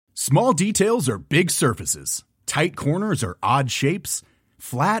Small details are big surfaces. Tight corners are odd shapes.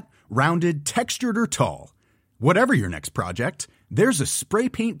 Flat, rounded, textured, or tall. Whatever your next project, there's a spray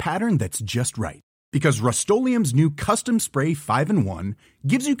paint pattern that's just right. Because Rust-Oleum's new Custom Spray 5-in-1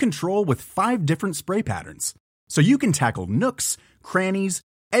 gives you control with 5 different spray patterns. So you can tackle nooks, crannies,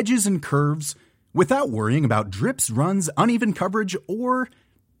 edges, and curves without worrying about drips, runs, uneven coverage, or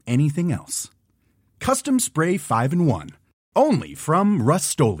anything else. Custom Spray 5-in-1. Only from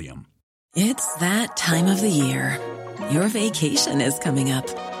Rust-Oleum. It's that time of the year. Your vacation is coming up.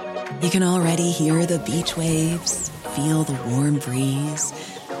 You can already hear the beach waves, feel the warm breeze,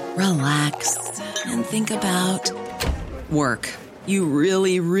 relax, and think about work. You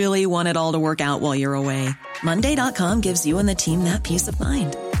really, really want it all to work out while you're away. Monday.com gives you and the team that peace of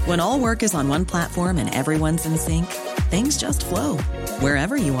mind. When all work is on one platform and everyone's in sync, things just flow.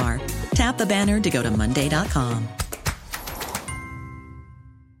 Wherever you are, tap the banner to go to Monday.com.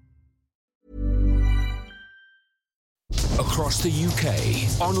 Across the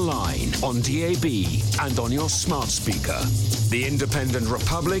UK, online, on DAB, and on your smart speaker. The Independent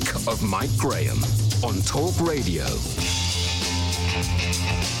Republic of Mike Graham on Talk Radio.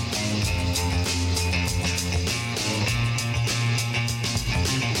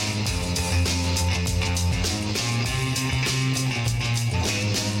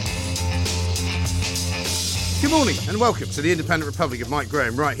 Good morning and welcome to the Independent Republic of Mike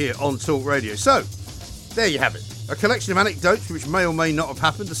Graham right here on Talk Radio. So, there you have it. A collection of anecdotes which may or may not have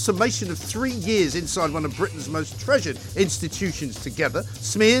happened. A summation of 3 years inside one of Britain's most treasured institutions together.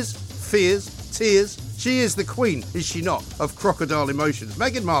 Smears, fears, tears. She is the queen, is she not, of crocodile emotions.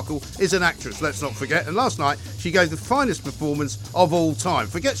 Meghan Markle is an actress, let's not forget. And last night, she gave the finest performance of all time.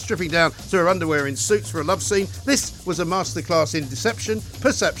 Forget stripping down to her underwear in suits for a love scene. This was a masterclass in deception,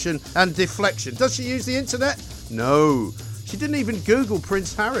 perception and deflection. Does she use the internet? No. She didn't even Google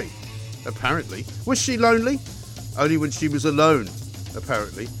Prince Harry. Apparently. Was she lonely? Only when she was alone,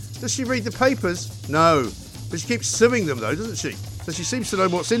 apparently. Does she read the papers? No. But she keeps suing them, though, doesn't she? So she seems to know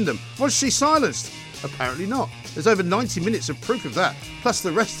what's in them. Was she silenced? Apparently not. There's over 90 minutes of proof of that, plus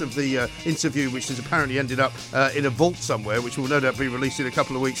the rest of the interview, which has apparently ended up in a vault somewhere, which will no doubt be released in a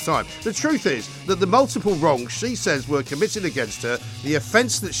couple of weeks' time. The truth is that the multiple wrongs she says were committed against her, the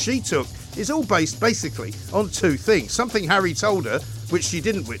offence that she took, is all based basically on 2 things. Something Harry told her, which she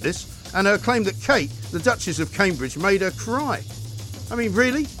didn't witness, and her claim that Kate, the Duchess of Cambridge, made her cry. I mean,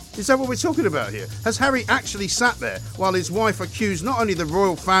 really? Is that what we're talking about here? Has Harry actually sat there while his wife accused not only the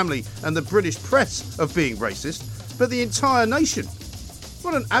royal family and the British press of being racist, but the entire nation?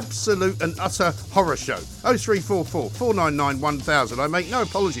 What an absolute and utter horror show. 0344 499 1000. I make no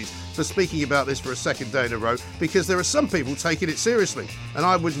apologies for speaking about this for a second day in a row, because there are some people taking it seriously, and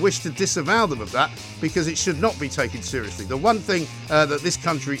I would wish to disavow them of that, because it should not be taken seriously. The one thing that this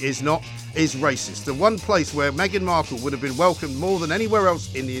country is not is racist. The one place where Meghan Markle would have been welcomed more than anywhere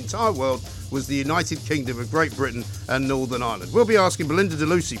else in the entire world was the United Kingdom of Great Britain and Northern Ireland. We'll be asking Belinda de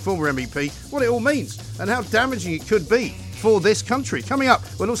Lucy, former MEP, what it all means and how damaging it could be for this country. Coming up,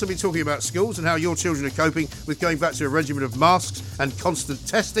 we'll also be talking about schools and how your children are coping with going back to a regimen of masks and constant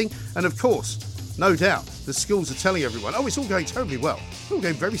testing. And of course, no doubt, the schools are telling everyone, oh, it's all going terribly well. It's all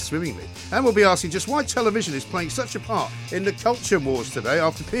going very swimmingly. And we'll be asking just why television is playing such a part in the culture wars today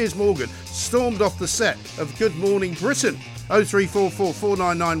after Piers Morgan stormed off the set of Good Morning Britain. 0344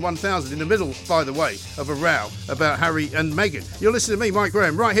 499 1000, in the middle, by the way, of a row about Harry and Meghan. You're listening to me, Mike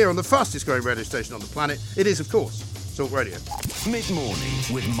Graham, right here on the fastest growing radio station on the planet. It is, of course, Talk Radio. Mid-morning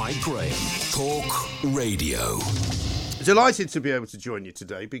with Mike Graham. Talk Radio. Delighted to be able to join you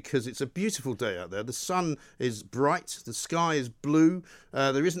today because it's a beautiful day out there. The sun is bright, the sky is blue,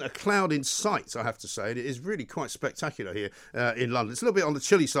 there isn't a cloud in sight, I have to say. It is really quite spectacular here in London. It's a little bit on the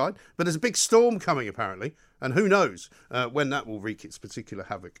chilly side, but there's a big storm coming apparently, and who knows when that will wreak its particular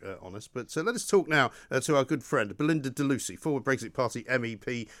havoc on us. But let us talk now to our good friend Belinda de Lucy, former Brexit Party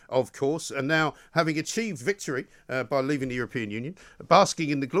MEP, of course, and now having achieved victory by leaving the European Union, basking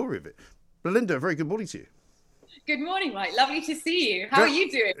in the glory of it. Belinda, a very good morning to you. Good morning, Mike. Lovely to see you. How are you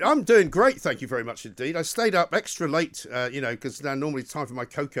doing? I'm doing great, thank you very much indeed. I stayed up extra late, because now normally it's time for my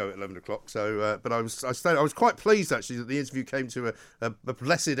cocoa at 11 o'clock. So, but I was quite pleased actually that the interview came to a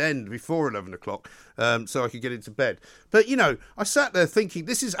blessed end before 11 o'clock, so I could get into bed. But I sat there thinking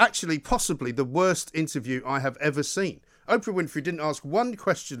this is actually possibly the worst interview I have ever seen. Oprah Winfrey didn't ask one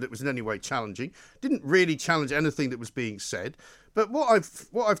question that was in any way challenging, didn't really challenge anything that was being said. But what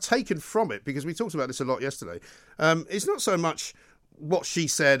I've taken from it, because we talked about this a lot yesterday, is not so much what she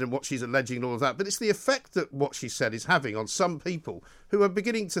said and what she's alleging and all of that, but it's the effect that what she said is having on some people who are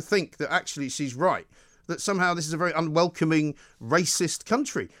beginning to think that actually she's right, that somehow this is a very unwelcoming, racist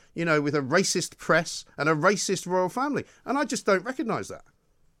country, you know, with a racist press and a racist royal family. And I just don't recognise that.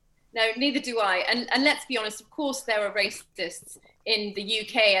 No, neither do I. And let's be honest, of course, there are racists in the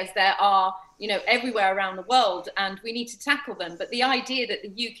UK, as there are, you know, everywhere around the world, and we need to tackle them. But the idea that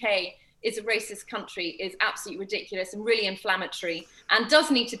the UK is a racist country is absolutely ridiculous and really inflammatory and does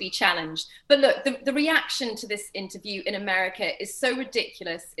need to be challenged. But look, the reaction to this interview in America is so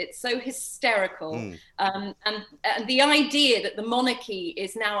ridiculous. It's so hysterical. And the idea that the monarchy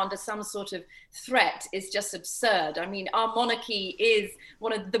is now under some sort of threat is just absurd. I mean, our monarchy is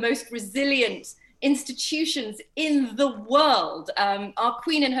one of the most resilient institutions in the world. Our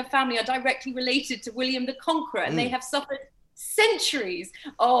queen and her family are directly related to William the Conqueror, and they have suffered centuries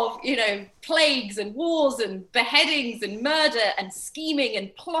of, you know, plagues and wars and beheadings and murder and scheming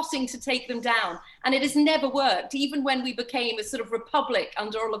and plotting to take them down. And it has never worked. Even when we became a sort of republic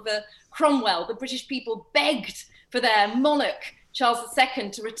under Oliver Cromwell, the British people begged for their monarch, Charles II,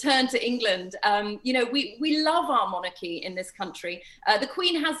 to return to England. You know, we love our monarchy in this country. The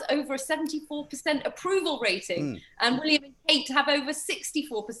Queen has over a 74% approval rating, and William and Kate have over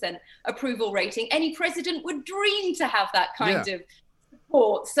 64% approval rating. Any president would dream to have that kind of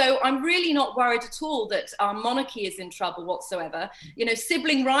support. So I'm really not worried at all that our monarchy is in trouble whatsoever. You know,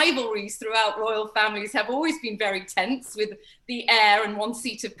 sibling rivalries throughout royal families have always been very tense, with the heir and one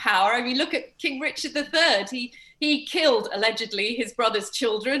seat of power. I mean, look at King Richard III. He killed, allegedly, his brother's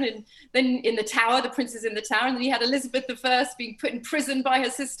children, and then in the Tower, the princes in the Tower, and then he had Elizabeth I being put in prison by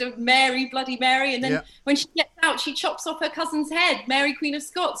her sister Mary, Bloody Mary, and then when she gets out, she chops off her cousin's head, Mary, Queen of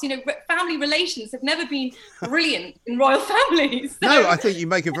Scots. You know, family relations have never been brilliant in royal families. So. No, I think you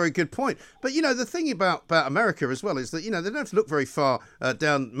make a very good point. But, you know, the thing about America as well is that, you know, they don't have to look very far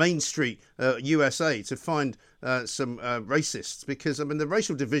down Main Street, USA, to find some racists, because, I mean, the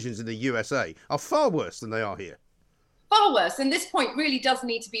racial divisions in the USA are far worse than they are here. Far worse, and this point really does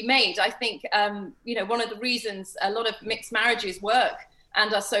need to be made. I think, you know, one of the reasons a lot of mixed marriages work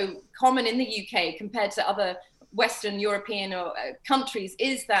and are so common in the UK compared to other Western European countries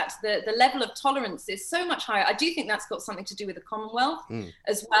is that the level of tolerance is so much higher. I do think that's got something to do with the Commonwealth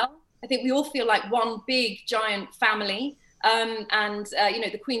as well. I think we all feel like one big, giant family. You know,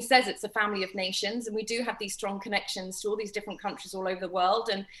 the Queen says it's a family of nations, and we do have these strong connections to all these different countries all over the world.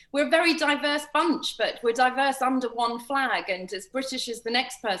 And we're a very diverse bunch, but we're diverse under one flag, and as British as the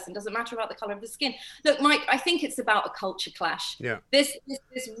next person, doesn't matter about the colour of the skin. Look, Mike, I think it's about a culture clash. Yeah. This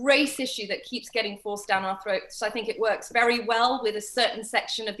race issue that keeps getting forced down our throats, I think it works very well with a certain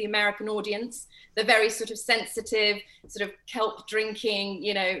section of the American audience. The very sort of sensitive, sort of kelp drinking,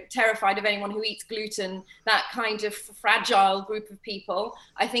 you know, terrified of anyone who eats gluten, that kind of fragile group of people.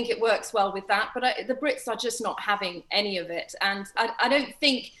 I think it works well with that. But the Brits are just not having any of it. And I don't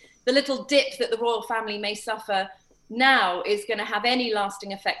think the little dip that the royal family may suffer now is going to have any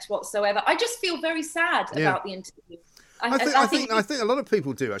lasting effect whatsoever. I just feel very sad about the interview. I think a lot of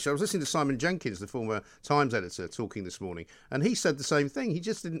people do, actually. I was listening to Simon Jenkins, the former Times editor, talking this morning, and he said the same thing. He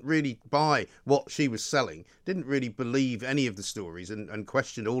just didn't really buy what she was selling, didn't really believe any of the stories and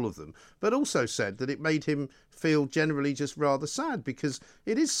questioned all of them, but also said that it made him feel generally just rather sad, because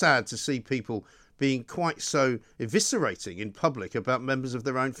it is sad to see people being quite so eviscerating in public about members of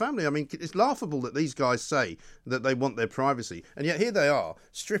their own family. I mean, it's laughable that these guys say that they want their privacy, and yet here they are,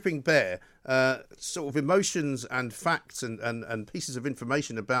 stripping bare sort of emotions and facts and pieces of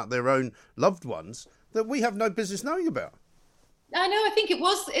information about their own loved ones that we have no business knowing about. I know, I think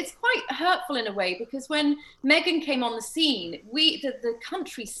it's quite hurtful in a way, because when Meghan came on the scene, the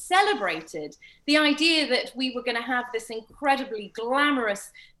country celebrated the idea that we were going to have this incredibly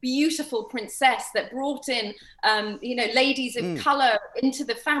glamorous, beautiful princess that brought in, you know, ladies of colour into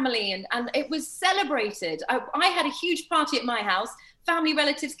the family, and it was celebrated. I had a huge party at my house. Family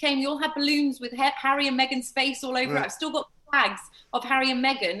relatives came, we all had balloons with Harry and Meghan's face all over it. I've still got flags of Harry and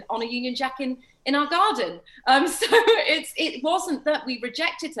Meghan on a Union Jack in our garden. So it wasn't that we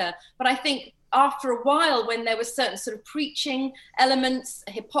rejected her, but I think after a while, when there was certain sort of preaching elements,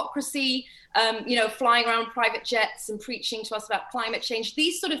 hypocrisy, you know, flying around private jets and preaching to us about climate change,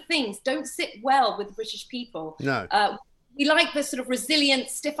 these sort of things don't sit well with the British people. No. We like the sort of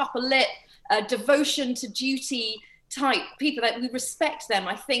resilient, stiff upper lip, devotion to duty type people, that we respect them.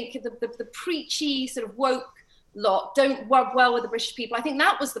 I think the preachy sort of woke lot don't work well with the British people. I think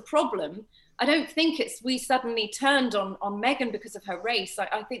that was the problem. I don't think we suddenly turned on Meghan because of her race.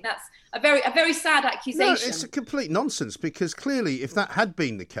 I think that's a very sad accusation. No, it's a complete nonsense, because clearly if that had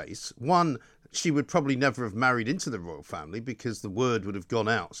been the case, one, she would probably never have married into the royal family because the word would have gone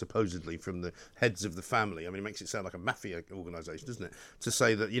out, supposedly, from the heads of the family. I mean, it makes it sound like a mafia organisation, doesn't it? To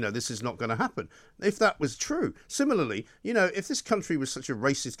say that, this is not going to happen. If that was true. Similarly, if this country was such a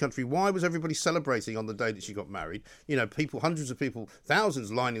racist country, why was everybody celebrating on the day that she got married? People, hundreds of people,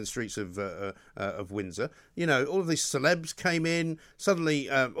 thousands lining the streets of Windsor. All of these celebs came in. Suddenly,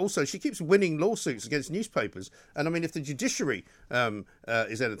 also, she keeps winning lawsuits against newspapers. And I mean, if the judiciary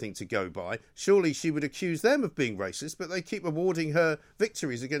is anything to go by, surely she would accuse them of being racist, but they keep awarding her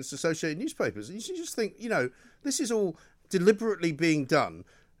victories against Associated Newspapers. And you just think, this is all deliberately being done.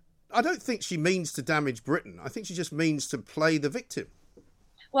 I don't think she means to damage Britain. I think she just means to play the victim.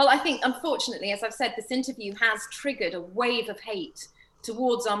 Well, I think, unfortunately, as I've said, this interview has triggered a wave of hate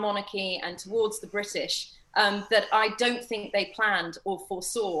towards our monarchy and towards the British that I don't think they planned or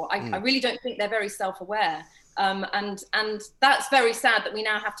foresaw. I really don't think they're very self-aware. And that's very sad that we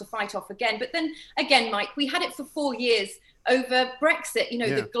now have to fight off again. But then again, Mike, we had it for 4 years over Brexit,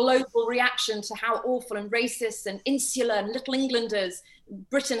 the global reaction to how awful and racist and insular and little Englanders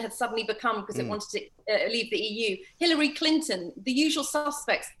Britain had suddenly become because it wanted to leave the EU. Hillary Clinton, the usual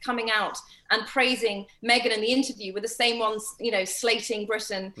suspects coming out and praising Meghan in the interview were the same ones, slating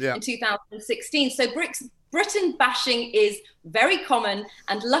Britain in 2016. So Britain bashing is very common.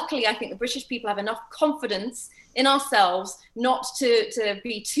 And luckily, I think the British people have enough confidence in ourselves not to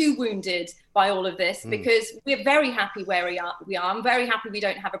be too wounded by all of this, because we're very happy where we are. I'm very happy we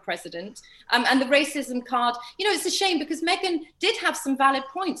don't have a president. And the racism card, it's a shame because Meghan did have some valid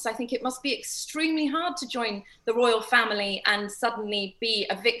points. I think it must be extremely hard to join the royal family and suddenly be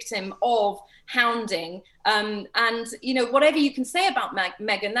a victim of hounding. And, whatever you can say about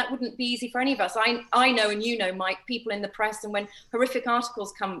Meghan, that wouldn't be easy for any of us. I know, and Mike, people in the press, and when horrific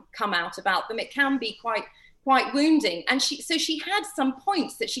articles come out about them, it can be quite wounding. And she had some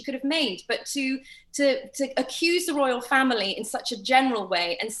points that she could have made, but to accuse the royal family in such a general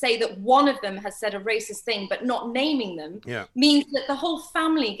way and say that one of them has said a racist thing but not naming them means that the whole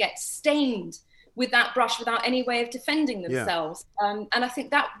family gets stained with that brush without any way of defending themselves. And I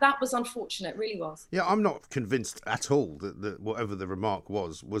think that was unfortunate, really was. Yeah, I'm not convinced at all that whatever the remark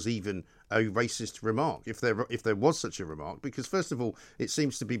was even a racist remark, if there was such a remark, because first of all, it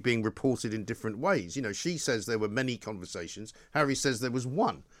seems to be being reported in different ways. She says there were many conversations. Harry says there was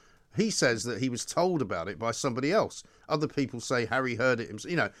one. He says that he was told about it by somebody else. Other people say Harry heard it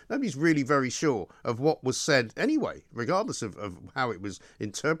himself. Nobody's really very sure of what was said anyway, regardless of how it was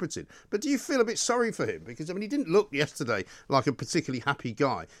interpreted. But do you feel a bit sorry for him? Because, he didn't look yesterday like a particularly happy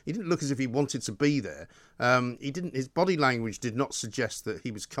guy. He didn't look as if he wanted to be there. His body language did not suggest that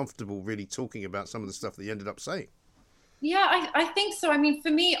he was comfortable really talking about some of the stuff that he ended up saying. Yeah, I think so.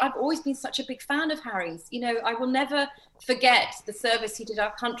 For me, I've always been such a big fan of Harry's. I will never forget the service he did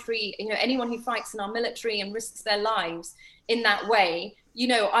our country. Anyone who fights in our military and risks their lives in that way,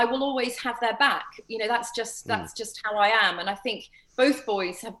 I will always have their back. That's just how I am. And I think both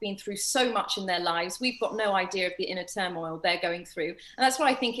boys have been through so much in their lives. We've got no idea of the inner turmoil they're going through. And that's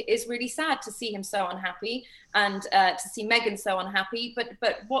why I think it is really sad to see him so unhappy and to see Meghan so unhappy.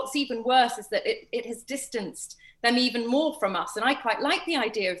 But what's even worse is that it has distanced them even more from us. And I quite like the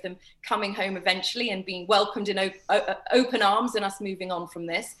idea of them coming home eventually and being welcomed in open arms and us moving on from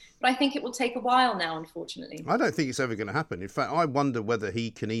this. But I think it will take a while now, unfortunately. I don't think it's ever going to happen. In fact, I wonder whether he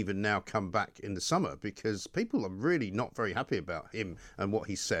can even now come back in the summer, because people are really not very happy about him and what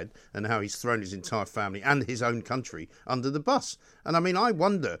he said and how he's thrown his entire family and his own country under the bus. And I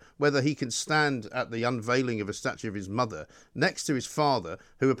wonder whether he can stand at the unveiling of a statue of his mother next to his father,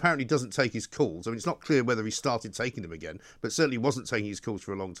 who apparently doesn't take his calls. It's not clear whether he started taking them again, but certainly wasn't taking his calls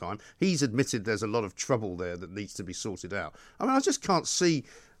for a long time. He's admitted there's a lot of trouble there that needs to be sorted out. I just can't see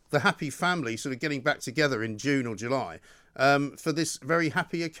the happy family sort of getting back together in June or July for this very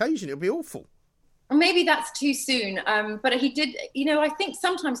happy occasion. It'll be awful. Maybe that's too soon. But he did, I think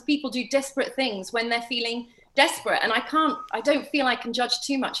sometimes people do desperate things when they're feeling desperate. And I don't feel I can judge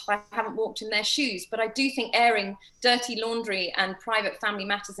too much if I haven't walked in their shoes. But I do think airing dirty laundry and private family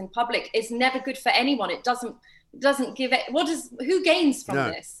matters in public is never good for anyone. It doesn't give it. Who gains from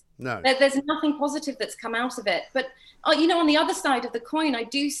this? No. There's nothing positive that's come out of it. But, on the other side of the coin, I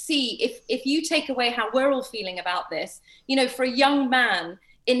do see if you take away how we're all feeling about this, for a young man,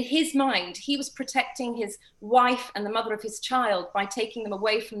 in his mind, he was protecting his wife and the mother of his child by taking them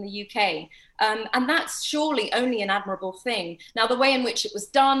away from the UK. And that's surely only an admirable thing. Now, the way in which it was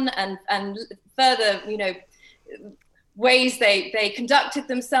done and further, ways they conducted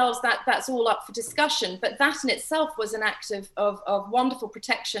themselves, that's all up for discussion. But that in itself was an act of wonderful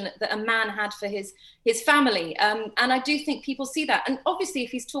protection that a man had for his family. And I do think people see that. And obviously,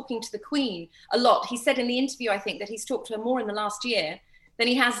 if he's talking to the Queen a lot, he said in the interview, I think, that he's talked to her more in the last year than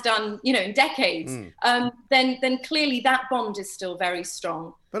he has done, in decades. Then clearly that bond is still very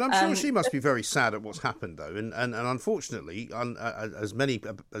strong. But I'm sure she must be very sad at what's happened, though. And unfortunately, as many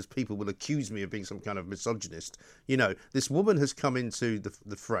as people will accuse me of being some kind of misogynist, this woman has come into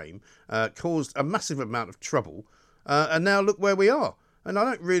the frame, caused a massive amount of trouble, and now look where we are. And I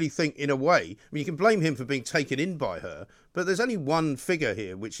don't really think, in a way, you can blame him for being taken in by her, but there's only one figure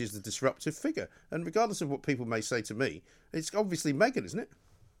here, which is the disruptive figure. And regardless of what people may say to me, it's obviously Meghan, isn't it?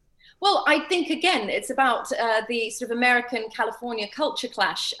 Well, I think, again, it's about the sort of American-California culture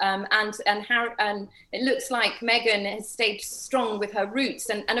clash, and it looks like Meghan has stayed strong with her roots.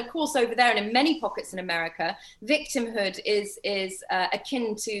 And of course, over there and in many pockets in America, victimhood is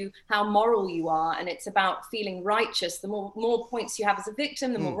akin to how moral you are, and it's about feeling righteous. The more points you have as a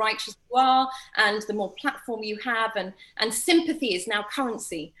victim, the more righteous you are, and the more platform you have, and sympathy is now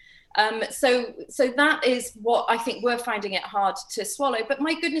currency. So that is what I think we're finding it hard to swallow. But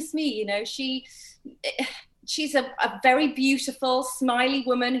my goodness me, she's a very beautiful, smiley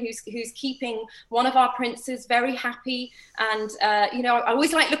woman who's keeping one of our princes very happy. And, I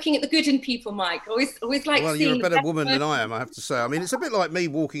always like looking at the good in people, Mike. Always like Well, seeing you're a better woman than I am, I have to say. I mean, it's a bit like me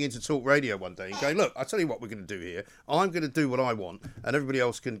walking into Talk Radio one day and going, look, I'll tell you what we're going to do here. I'm going to do what I want and everybody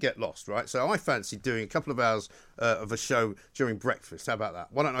else can get lost, right? So I fancy doing a couple of hours of a show during breakfast. How about that?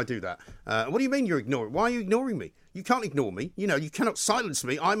 Why don't I do that? What do you mean you're ignoring? Why are you ignoring me? You can't ignore me. You cannot silence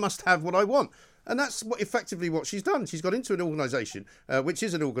me. I must have what I want. And that's effectively what she's done. She's got into an organisation, which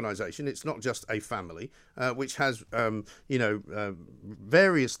is an organisation. It's not just a family, which has,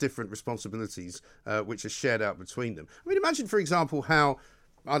 various different responsibilities, which are shared out between them. I mean, imagine, for example, how,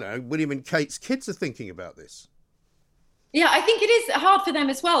 I don't know, William and Kate's kids are thinking about this. Yeah, I think it is hard for them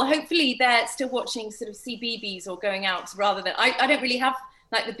as well. Hopefully they're still watching sort of CBeebies or going out rather than... I don't really have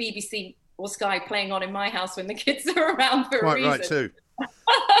like the BBC or Sky playing on in my house when the kids are around for a reason. Right, too.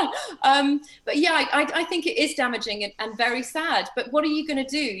 But yeah, I think it is damaging and very sad. But what are you going to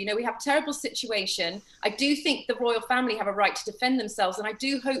do? We have a terrible situation. I do think the royal family have a right to defend themselves, and I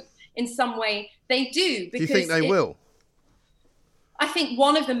do hope in some way they do. Because do you think they will? I think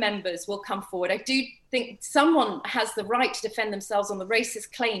one of the members will come forward. I do think someone has the right to defend themselves on the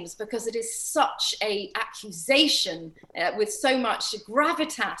racist claims, because it is such a accusation with so much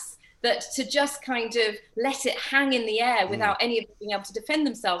gravitas, that to just kind of let it hang in the air without any of them being able to defend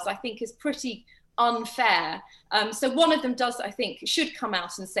themselves, I think is pretty unfair. So one of them should come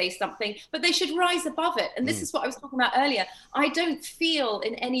out and say something, but they should rise above it. And this is what I was talking about earlier. I don't feel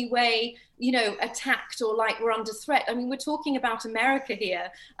in any way, attacked or like we're under threat. I mean, we're talking about America here.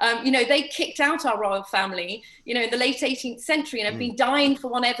 They kicked out our royal family, in the late 18th century and have been dying for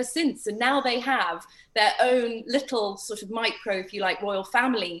one ever since. And now they have their own little sort of micro, if you like, royal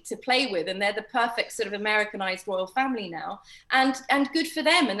family to play with. And they're the perfect sort of Americanized royal family now. And good for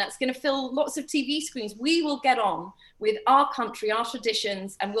them. And that's going to fill lots of TV screens. We will get on with our country, our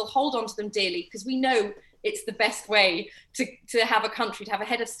traditions, and we'll hold on to them dearly, because we know it's the best way to have a country, to have a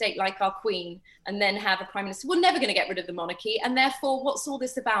head of state like our Queen, and then have a Prime Minister. We're never going to get rid of the monarchy, and therefore, what's all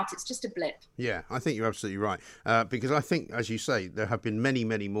this about? It's just a blip. Yeah, I think you're absolutely right. Because I think, as you say, there have been many,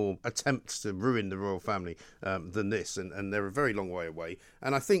 many more attempts to ruin the royal family than this, and they're a very long way away.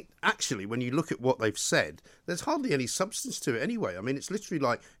 And I think, actually, when you look at what they've said, there's hardly any substance to it anyway. I mean, it's literally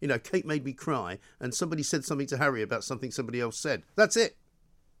like, Kate made me cry, and somebody said something to Harry about something somebody else said. That's it.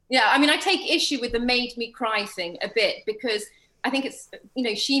 Yeah, I mean, I take issue with the made me cry thing a bit, because I think it's,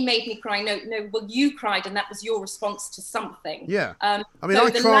 she made me cry. No, well, you cried and that was your response to something. Yeah. I mean,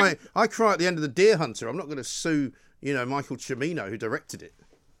 I cry at the end of The Deer Hunter. I'm not going to sue, Michael Cimino, who directed it.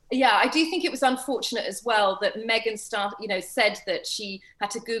 Yeah, I do think it was unfortunate as well that Meghan said that she had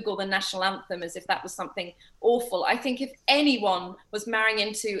to Google the national anthem as if that was something awful. I think if anyone was marrying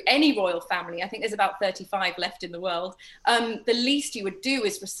into any royal family, I think there's about 35 left in the world, the least you would do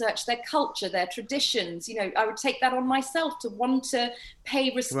is research their culture, their traditions. I would take that on myself to want to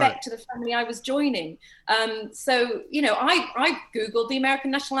pay respect to the family I was joining. So, I Googled the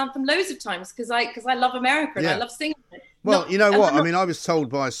American national anthem loads of times because I love America and I love singing it. Well, you know what? I mean, I was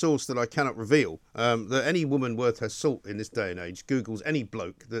told by a source that I cannot reveal that any woman worth her salt in this day and age Googles any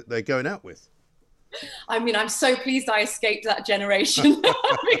bloke that they're going out with. I mean, I'm so pleased I escaped that generation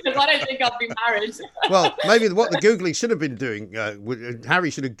because I don't think I'd be married. Well, maybe what the Googling should have been doing, Harry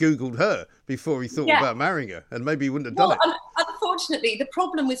should have Googled her before he thought about marrying her, and maybe he wouldn't have done it. unfortunately, the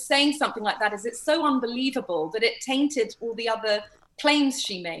problem with saying something like that is it's so unbelievable that it tainted all the other claims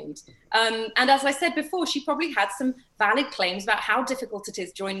she made. And as I said before, she probably had some valid claims about how difficult it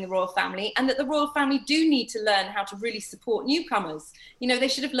is joining the royal family, and that the royal family do need to learn how to really support newcomers. You know, they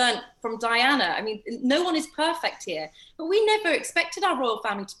should have learned from Diana. I mean, no one is perfect here, but we never expected our royal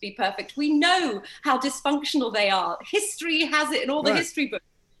family to be perfect. We know how dysfunctional they are. History has it in all the history books.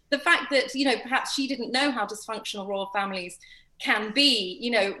 The fact that, you know, perhaps she didn't know how dysfunctional royal families can be, you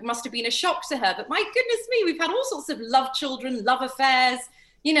know, must have been a shock to her. But my goodness me, we've had all sorts of love children, love affairs.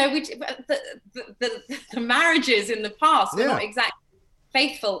 You know, the marriages in the past were not exactly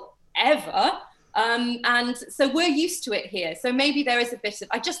faithful ever. And so we're used to it here. So maybe there is a bit of,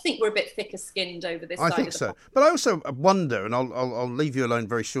 I just think we're a bit thicker skinned over this side. I think so. But I also wonder, and I'll leave you alone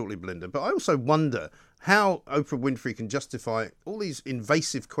very shortly, Belinda, but I also wonder how Oprah Winfrey can justify all these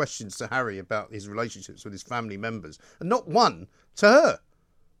invasive questions to Harry about his relationships with his family members, and not one to her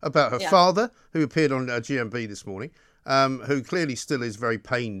about her father, who appeared on GMB this morning, who clearly still is very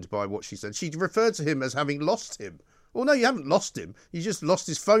pained by what she said. She referred to him as having lost him. Well, no, you haven't lost him. You just lost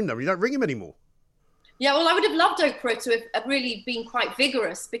his phone number. You don't ring him anymore. Yeah, well, I would have loved Oprah to have really been quite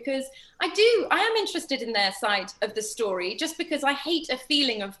vigorous, because I am interested in their side of the story, just because I hate a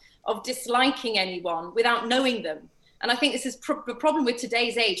feeling of disliking anyone without knowing them. And I think this is the problem with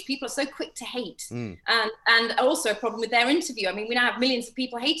today's age. People are so quick to hate. And also a problem with their interview. I mean, we now have millions of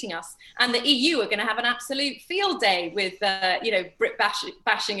people hating us, and the EU are going to have an absolute field day with, Brit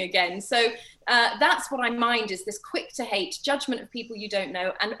bashing again. So that's what I mind, is this quick to hate judgment of people you don't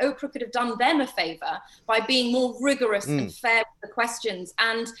know. And Oprah could have done them a favour by being more rigorous and fair with the questions,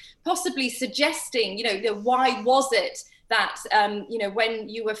 and possibly suggesting, why was it that, when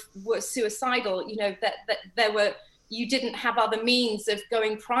you were suicidal, that you didn't have other means of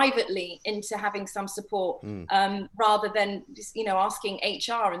going privately into having some support, rather than just, asking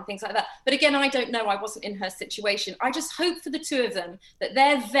HR and things like that. But again, I don't know. I wasn't in her situation. I just hope for the two of them that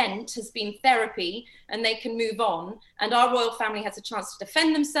their vent has been therapy and they can move on, and our royal family has a chance to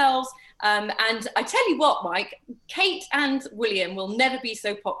defend themselves. And I tell you what, Mike, Kate and William will never be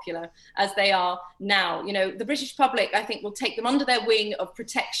so popular as they are now. The British public, I think, will take them under their wing of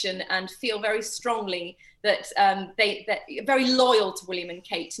protection and feel very strongly that they're very loyal to William and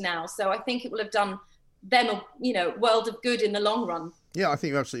Kate now. So I think it will have done them a world of good in the long run. Yeah, I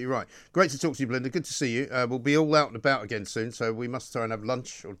think you're absolutely right. Great to talk to you, Belinda. Good to see you. We'll be all out and about again soon, so we must try and have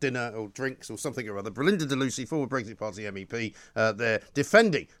lunch or dinner or drinks or something or other. Belinda de Lucy, former Brexit Party MEP, there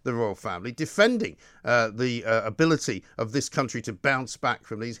defending the royal family, defending the ability of this country to bounce back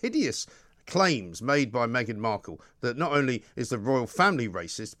from these hideous claims made by Meghan Markle, that not only is the royal family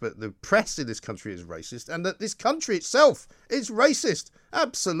racist, but the press in this country is racist, and that this country itself is racist.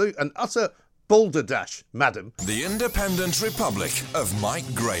 Absolute and utter balderdash, madam. The Independent Republic of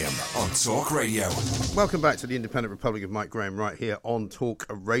Mike Graham on Talk Radio. Welcome back to the Independent Republic of Mike Graham right here on Talk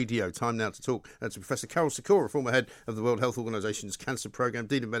Radio. Time now to talk to Professor Carol Sikora, former head of the World Health Organization's Cancer Programme,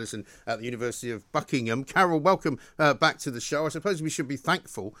 Dean of Medicine at the University of Buckingham. Carol, welcome back to the show. I suppose we should be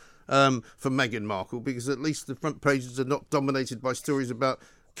thankful for Meghan Markle, because at least the front pages are not dominated by stories about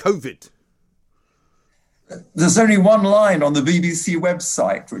COVID. There's only one line on the BBC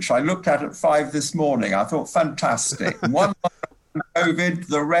website, which I looked at 5 this morning. I thought, fantastic. One line on COVID,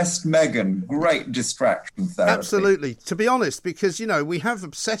 the rest Meghan. Great distraction therapy. Absolutely. To be honest, because, we have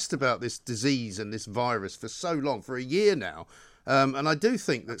obsessed about this disease and this virus for so long, for a year now. And I do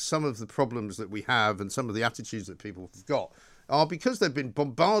think that some of the problems that we have and some of the attitudes that people have got are because they've been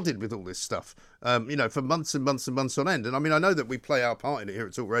bombarded with all this stuff, for months and months and months on end. And I mean, I know that we play our part in it here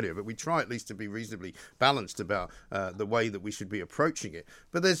at Talk Radio, but we try at least to be reasonably balanced about the way that we should be approaching it.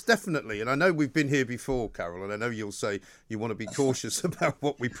 But there's definitely, and I know we've been here before, Carol, and I know you'll say you want to be cautious about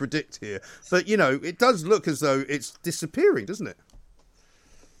what we predict here. But, it does look as though it's disappearing, doesn't it?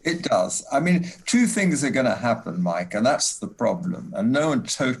 It does. I mean, two things are going to happen, Mike, and that's the problem. And no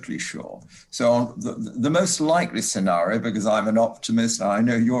one's totally sure. So on the most likely scenario, because I'm an optimist, and I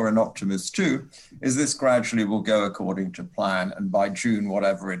know you're an optimist too, is this gradually will go according to plan. And by June,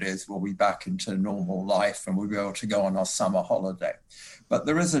 whatever it is, we'll be back into normal life and we'll be able to go on our summer holiday. But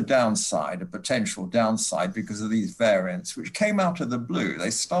there is a downside, a potential downside, because of these variants, which came out of the blue.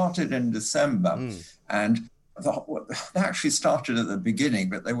 They started in December and they actually started at the beginning,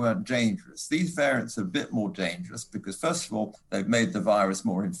 but they weren't dangerous. These variants are a bit more dangerous because, first of all, they've made the virus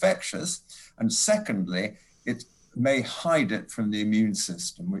more infectious. And secondly, it may hide it from the immune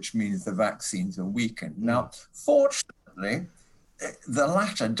system, which means the vaccines are weakened. Now, fortunately, the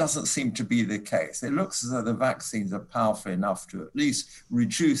latter doesn't seem to be the case. It looks as though the vaccines are powerful enough to at least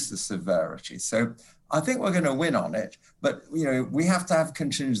reduce the severity. So I think we're going to win on it, but we have to have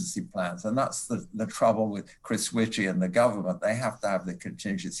contingency plans, and that's the trouble with Chris Whitty and the government. They have to have the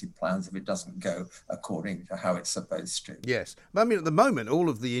contingency plans if it doesn't go according to how it's supposed to. Yes, but I mean, at the moment, all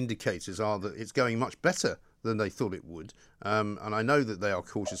of the indicators are that it's going much better than they thought it would. And I know that they are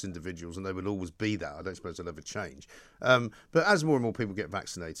cautious individuals and they will always be that. I don't suppose they'll ever change. But as more and more people get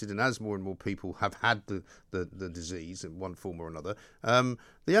vaccinated and as more and more people have had the disease in one form or another,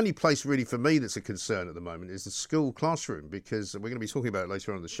 the only place really for me that's a concern at the moment is the school classroom, because we're going to be talking about it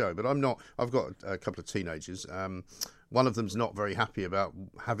later on in the show. But I've got a couple of teenagers. One of them's not very happy about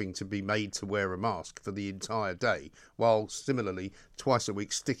having to be made to wear a mask for the entire day, while similarly twice a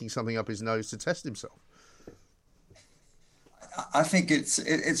week sticking something up his nose to test himself. I think it's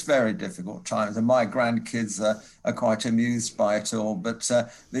very difficult times, and my grandkids are quite amused by it all. But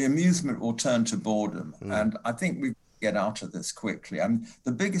the amusement will turn to boredom, and I think we get out of this quickly.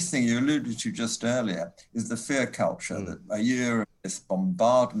 The biggest thing you alluded to just earlier is the fear culture, that a year of this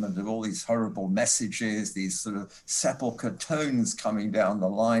bombardment of all these horrible messages, these sort of sepulchre tones coming down the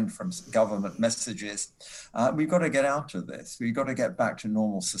line from government messages. We've got to get out of this. We've got to get back to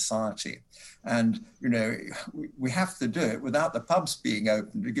normal society. And, we have to do it without the pubs being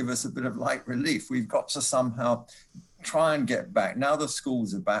open to give us a bit of light relief. We've got to somehow try and get back. Now the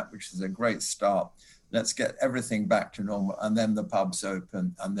schools are back, which is a great start. Let's get everything back to normal, and then the pubs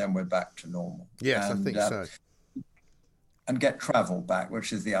open, and then we're back to normal. Yes, I think so. And get travel back,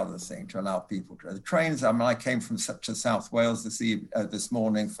 which is the other thing, to allow people to. The trains, I came to South Wales this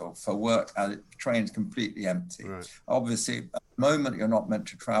morning for work, and the train's completely empty. Right. Obviously, at the moment, you're not meant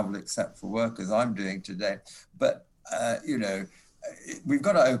to travel except for work, as I'm doing today. But, we've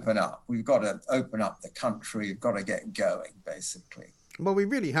got to open up. We've got to open up the country. We've got to get going, basically. Well, we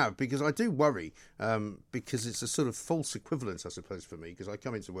really have, because I do worry, because it's a sort of false equivalence, I suppose, for me, because I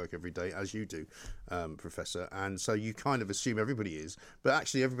come into work every day, as you do, Professor, and so you kind of assume everybody is, but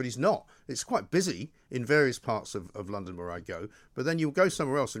actually everybody's not. It's quite busy in various parts of London where I go, but then you'll go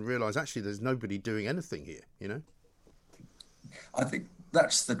somewhere else and realise, actually, there's nobody doing anything here, I think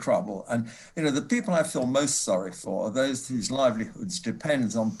that's the trouble. And, the people I feel most sorry for are those whose livelihoods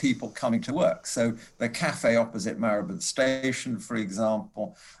depends on people coming to work. So the cafe opposite Marylebone Station, for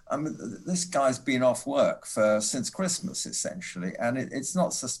example, this guy's been off work since Christmas, essentially, and it's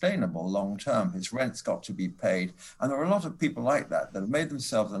not sustainable long term. His rent's got to be paid. And there are a lot of people like that have made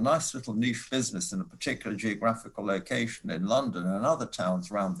themselves a nice little niche business in a particular geographical location in London and other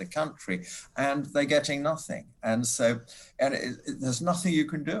towns around the country, and they're getting nothing. And so, there's nothing you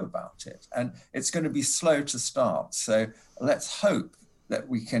can do about it. And it's going to be slow to start. So let's hope that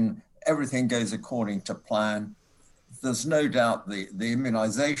everything goes according to plan. There's no doubt the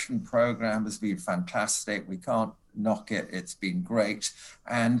immunization program has been fantastic. We can't knock it. It's been great.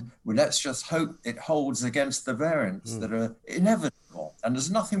 And let's just hope it holds against the variants that are inevitable. And there's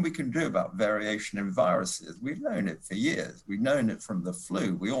nothing we can do about variation in viruses. We've known it for years. We've known it from the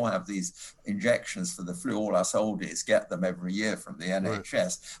flu. We all have these injections for the flu. All us oldies get them every year from the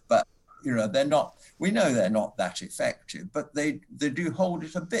NHS. But they're not, we know they're not that effective, but they do hold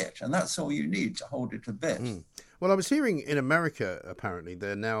it a bit. And that's all you need, to hold it a bit. Well, I was hearing in America, apparently,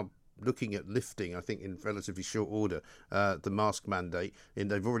 they're now looking at lifting, I think in relatively short order, the mask mandate.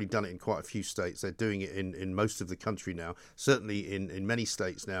 They've already done it in quite a few states. They're doing it in most of the country now. Certainly in many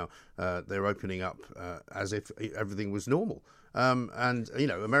states now, they're opening up as if everything was normal. And,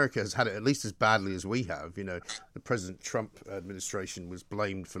 America has had it at least as badly as we have. The President Trump administration was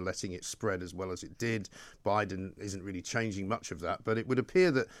blamed for letting it spread as well as it did. Biden isn't really changing much of that. But it would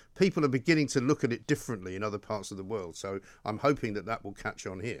appear that people are beginning to look at it differently in other parts of the world. So I'm hoping that will catch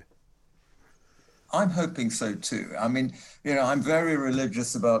on here. I'm hoping so too. I'm very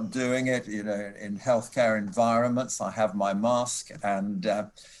religious about doing it, in healthcare environments. I have my mask and,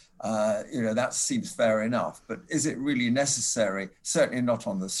 that seems fair enough. But is it really necessary? Certainly not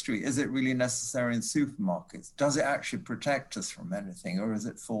on the street. Is it really necessary in supermarkets? Does it actually protect us from anything, or is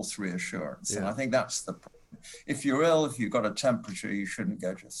it false reassurance? Yeah. And I think that's the problem. If you're ill, if you've got a temperature, you shouldn't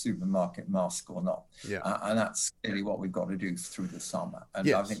go to a supermarket, mask or not. Yeah. And that's really what we've got to do through the summer. And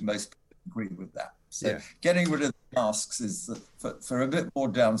yes. I think most people agree with that. So getting rid of the masks is for a bit more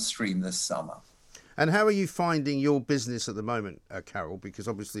downstream this summer. And how are you finding your business at the moment, Carol? Because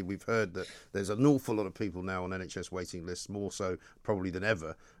obviously we've heard that there's an awful lot of people now on NHS waiting lists, more so probably than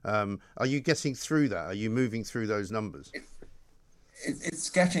ever. Are you getting through that? Are you moving through those numbers? it's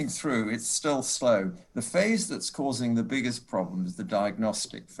getting through. It's still slow. The phase that's causing the biggest problem is the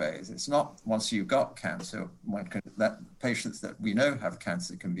diagnostic phase. It's not once you've got cancer, that patients that we know have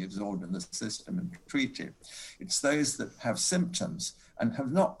cancer can be absorbed in the system and treated. It's those that have symptoms and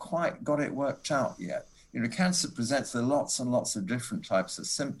have not quite got it worked out yet. Cancer presents with lots and lots of different types of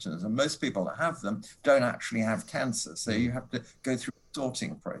symptoms, and most people that have them don't actually have cancer. So you have to go through a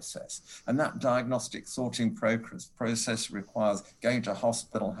sorting process, and that diagnostic sorting process requires going to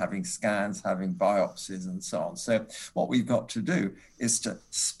hospital, having scans, having biopsies, and so on. So what we've got to do is to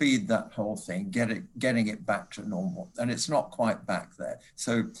speed that whole thing, getting it back to normal, and it's not quite back there.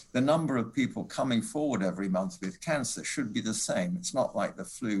 So the number of people coming forward every month with cancer should be the same. It's not like the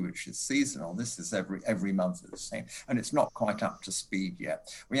flu, which is seasonal. This is every month the same, and it's not quite up to speed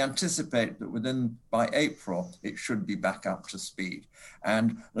yet. We anticipate that by April it should be back up to speed,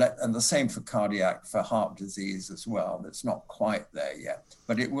 and the same for for heart disease as well. It's not quite there yet,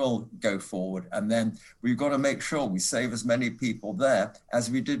 but it will go forward, and then we've got to make sure we save as many people there as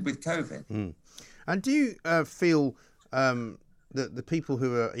we did with COVID. And do you feel that the people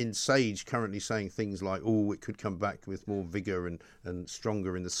who are in SAGE currently saying things like, oh, it could come back with more vigour and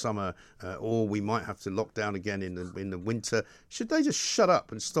stronger in the summer, or we might have to lock down again in the winter, should they just shut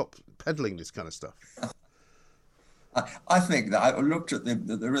up and stop peddling this kind of stuff? I think that I looked at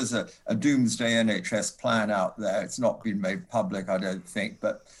there is a doomsday NHS plan out there. It's not been made public, I don't think,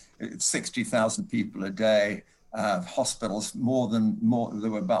 but it's 60,000 people a day. Hospitals, there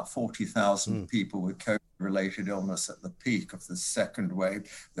were about 40,000 people with COVID-related illness at the peak of the second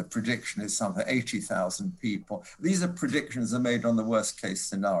wave. The prediction is something 80,000 people. These are predictions that are made on the worst case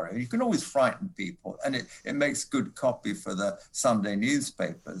scenario. You can always frighten people, and it makes good copy for the Sunday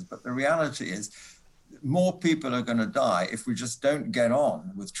newspapers. But the reality is, more people are going to die if we just don't get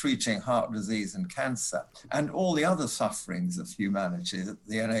on with treating heart disease and cancer and all the other sufferings of humanity that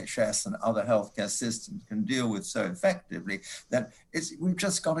the NHS and other healthcare systems can deal with so effectively. That we've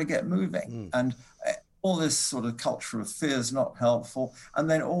just got to get moving. And all this sort of culture of fear is not helpful. And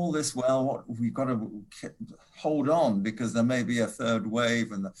then all this, we've got to hold on because there may be a third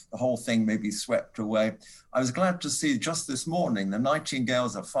wave and the whole thing may be swept away. I was glad to see just this morning the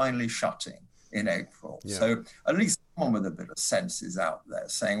Nightingales are finally shutting in April. Yeah. So at least someone with a bit of sense is out there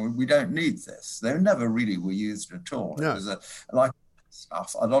saying, we don't need this. They never really were used at all. No. It was like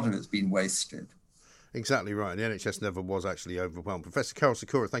stuff. A lot of it's been wasted. Exactly right. The NHS never was actually overwhelmed. Professor Carol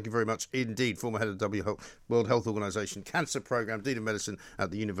Sikora, thank you very much indeed. Former head of the World Health Organization Cancer Programme, Dean of Medicine at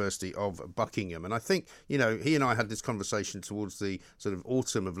the University of Buckingham. And I think, he and I had this conversation towards the sort of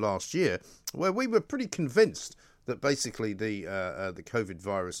autumn of last year where we were pretty convinced that basically the COVID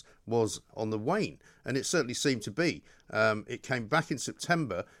virus was on the wane, and it certainly seemed to be. It came back in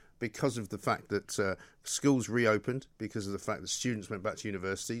September because of the fact that schools reopened, because of the fact that students went back to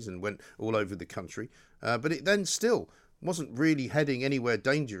universities and went all over the country. But it then still wasn't really heading anywhere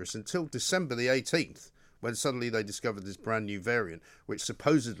dangerous until December the 18th, when suddenly they discovered this brand new variant, which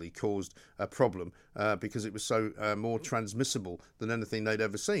supposedly caused a problem because it was so more transmissible than anything they'd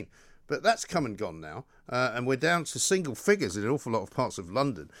ever seen. But that's come and gone now, and we're down to single figures in an awful lot of parts of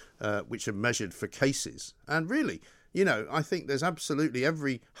London, which are measured for cases. And really, I think there's absolutely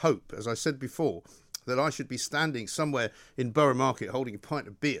every hope, as I said before, that I should be standing somewhere in Borough Market holding a pint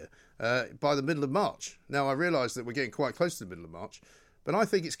of beer by the middle of March. Now, I realise that we're getting quite close to the middle of March, but I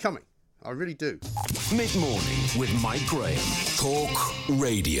think it's coming. I really do. Mid-morning with Mike Graham. Talk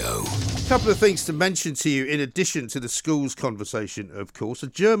Radio. A couple of things to mention to you in addition to the schools conversation, of course. A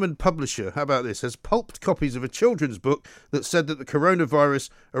German publisher, how about this, has pulped copies of a children's book that said that the coronavirus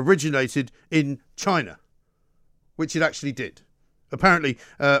originated in China, which it actually did. Apparently,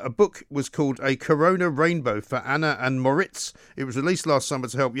 a book was called A Corona Rainbow for Anna and Moritz. It was released last summer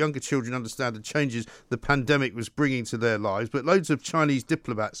to help younger children understand the changes the pandemic was bringing to their lives. But loads of Chinese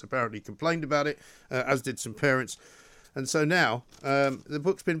diplomats apparently complained about it, as did some parents. And so now the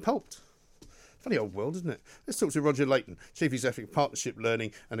book's been pulped. Funny old world, isn't it? Let's talk to Roger Layton, Chief Executive Partnership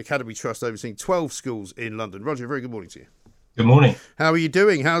Learning and Academy Trust overseeing 12 schools in London. Roger, very good morning to you. Good morning. How are you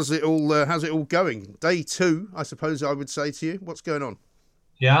doing? How's it all going? Day 2, I suppose I would say to you. What's going on?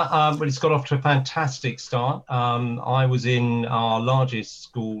 Yeah, well, it's got off to a fantastic start. I was in our largest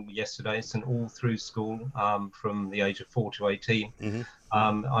school yesterday. It's an all-through school from the age of 4 to 18. Mm-hmm.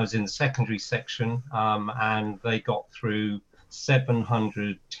 I was in the secondary section and they got through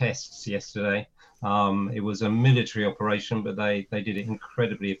 700 tests yesterday. It was a military operation, but they did it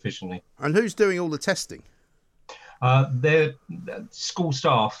incredibly efficiently. And who's doing all the testing? They're school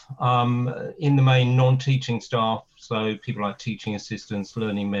staff, in the main non-teaching staff, so people like teaching assistants,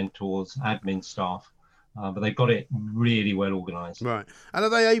 learning mentors, admin staff. But they've got it really well organised. Right. And are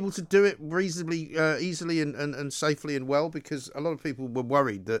they able to do it reasonably easily and safely and well? Because a lot of people were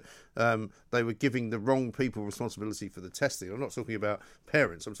worried that they were giving the wrong people responsibility for the testing. I'm not talking about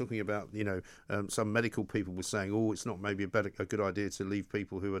parents. I'm talking about, some medical people were saying, it's not maybe a good idea to leave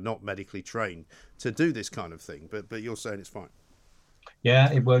people who are not medically trained to do this kind of thing. But you're saying it's fine.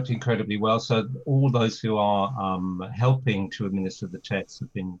 Yeah, it worked incredibly well. So all those who are helping to administer the tests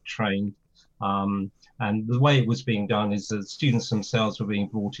have been trained. And the way it was being done is that students themselves were being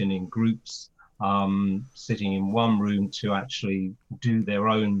brought in groups, sitting in one room to actually do their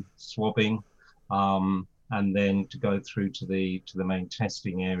own swabbing, and then to go through to the main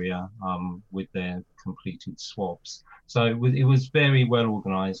testing area with their completed swabs. So it was very well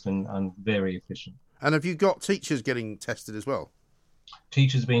organised and very efficient. And have you got teachers getting tested as well?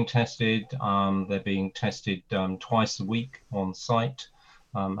 Teachers being tested. They're being tested twice a week on site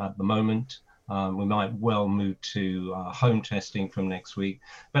at the moment. We might well move to home testing from next week.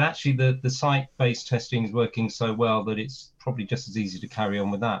 But actually, the site-based testing is working so well that it's probably just as easy to carry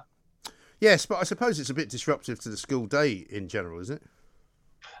on with that. Yes, but I suppose it's a bit disruptive to the school day in general, isn't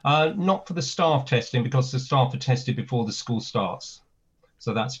it? Not for the staff testing, because the staff are tested before the school starts.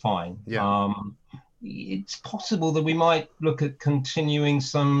 So that's fine. Yeah. It's possible that we might look at continuing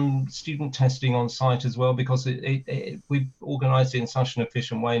some student testing on site as well, because we've organised it in such an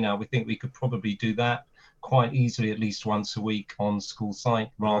efficient way now. We think we could probably do that quite easily, at least once a week on school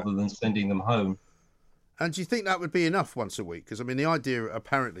site, rather than sending them home. And do you think that would be enough once a week? Because, the idea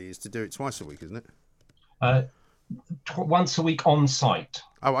apparently is to do it twice a week, isn't it? Once a week on site.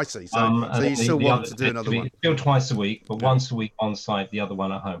 Oh, I see. So you still want to do another one? Still twice a week, but once a week on site, the other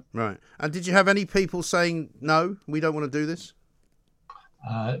one at home. Right. And did you have any people saying, no, we don't want to do this?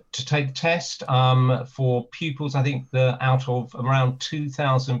 To take the test for pupils, I think out of around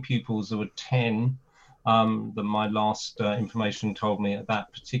 2,000 pupils, there were 10 that my last information told me at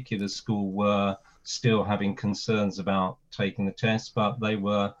that particular school were still having concerns about taking the test, but they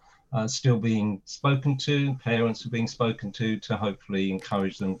were still being spoken to. Parents are being spoken to hopefully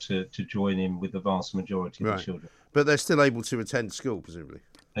encourage them to join in with the vast majority of the children. But they're still able to attend school, presumably?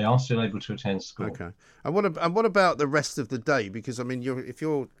 They are still able to attend school. Okay. And what about the rest of the day? Because, if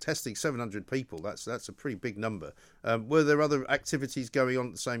you're testing 700 people, that's a pretty big number. Were there other activities going on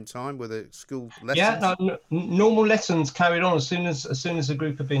at the same time? Were there school lessons? Yeah, normal lessons carried on. As soon as the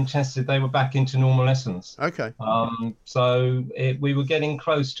group had been tested, they were back into normal lessons. Okay. So we were getting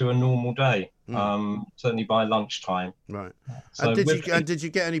close to a normal day, certainly by lunchtime. Right. So and did you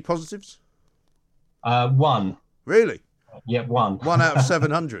get any positives? One. Really? Yeah, one. 1 out of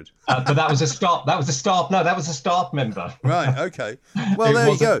 700. But that was a staff. That was a staff. No, that was a staff member. Right. Okay. Well, there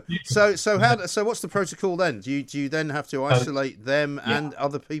you go. So what's the protocol then? Do you then have to isolate them and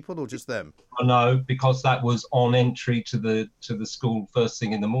other people, or just them? No, because that was on entry to the school first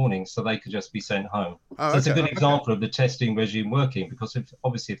thing in the morning, so they could just be sent home. So it's a good example of the testing regime working, because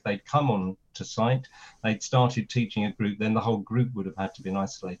if they'd come on to site, they'd started teaching a group, then the whole group would have had to been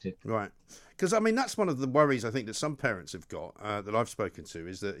isolated. Right. Because, that's one of the worries I think that some parents have got, that I've spoken to,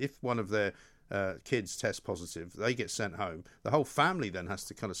 is that if one of their kids tests positive, they get sent home, the whole family then has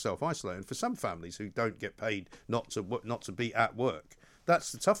to kind of self-isolate. And for some families who don't get paid not to be at work,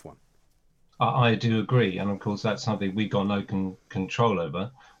 that's the tough one. I do agree. And of course, that's something we've got no control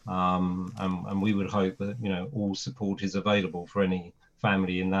over. And we would hope that, all support is available for any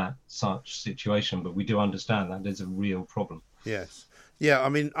family in that such situation. But we do understand that there's a real problem. Yes. Yeah,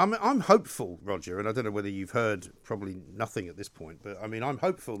 I'm hopeful, Roger, and I don't know whether you've heard, probably nothing at this point, but I'm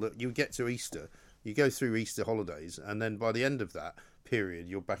hopeful that you get to Easter, you go through Easter holidays, and then by the end of that period,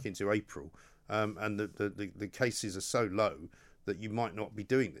 you're back into April, and the cases are so low that you might not be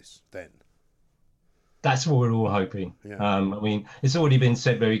doing this then. That's what we're all hoping. Yeah. It's already been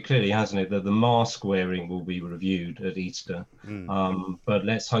said very clearly, hasn't it, that the mask wearing will be reviewed at Easter. But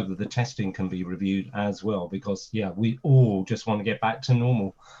let's hope that the testing can be reviewed as well, because, we all just want to get back to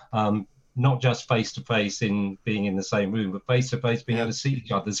normal. Not just face-to-face in being in the same room, but face-to-face being able to see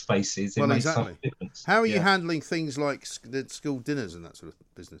each other's faces. It makes such a difference. How are you handling things like the school dinners and that sort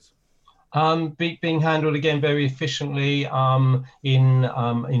of business? Being handled, again, very efficiently in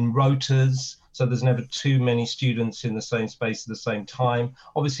rotas. So there's never too many students in the same space at the same time.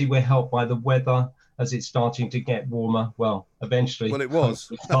 Obviously, we're helped by the weather as it's starting to get warmer. Well, eventually. Well, it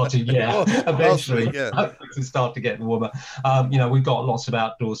was. Started, yeah. Eventually, week, yeah. to start to get warmer. We've got lots of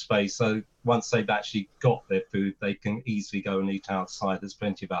outdoor space, so once they've actually got their food, they can easily go and eat outside. There's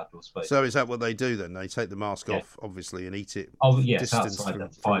plenty of outdoor space. So is that what they do then? They take the mask off, obviously, and eat it distance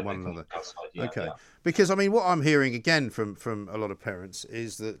from one another. Outside, okay. Yeah. Because, I mean, what I'm hearing, again, from a lot of parents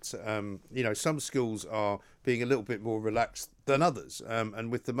is that, some schools are being a little bit more relaxed than others.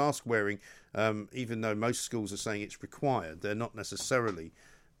 And with the mask wearing, even though most schools are saying it's required, they're not necessarily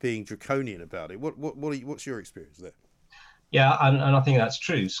being draconian about it. What's your experience there? Yeah, and I think that's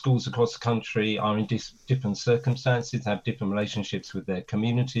true. Schools across the country are in different circumstances, have different relationships with their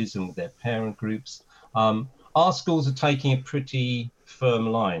communities and with their parent groups. Our schools are taking a pretty firm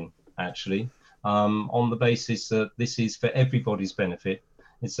line, actually, on the basis that this is for everybody's benefit.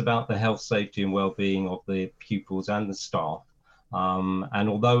 It's about the health, safety and well-being of the pupils and the staff. And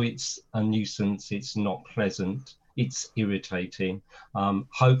although it's a nuisance, it's not pleasant, it's irritating.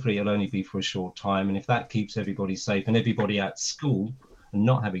 Hopefully it'll only be for a short time. And if that keeps everybody safe and everybody at school and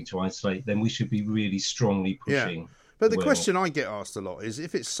not having to isolate, then we should be really strongly pushing. Yeah. But the question I get asked a lot is,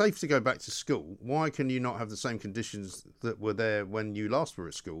 if it's safe to go back to school, why can you not have the same conditions that were there when you last were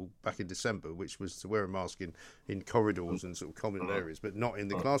at school back in December, which was to wear a mask in corridors and sort of communal areas, but not in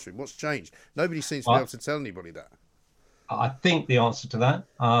the classroom? What's changed? Nobody seems to be able to tell anybody that. I think the answer to that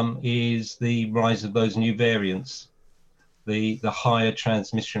is the rise of those new variants, the higher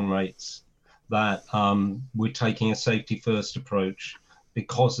transmission rates, that we're taking a safety first approach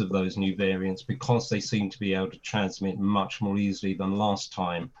because of those new variants, because they seem to be able to transmit much more easily than last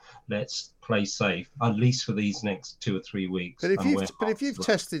time. Let's play safe, at least for these next 2 or 3 weeks. But if you've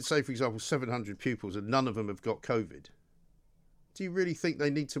tested, say, for example, 700 pupils and none of them have got COVID, do you really think they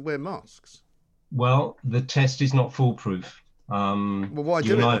need to wear masks? Well, the test is not foolproof. Well, why do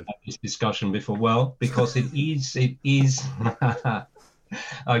you it? and I have had this discussion before. Well, because it is.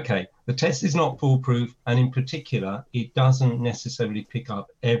 Okay, the test is not foolproof, and in particular, it doesn't necessarily pick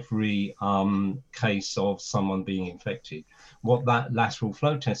up every case of someone being infected. What that lateral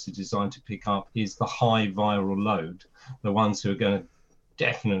flow test is designed to pick up is the high viral load, the ones who are going to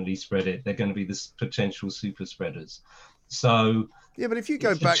definitely spread it. They're going to be the potential super spreaders. So yeah, but if you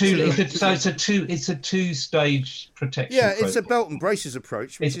go back it's a two-stage protection. Yeah, it's a belt and braces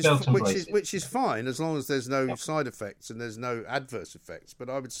approach, which is fine as long as there's no side effects and there's no adverse effects. But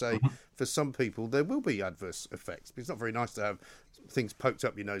I would say for some people there will be adverse effects. It's not very nice to have things poked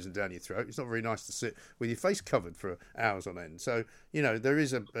up your nose and down your throat. It's not very nice to sit with your face covered for hours on end. So there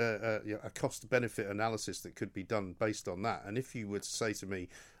is a cost-benefit analysis that could be done based on that. And if you were to say to me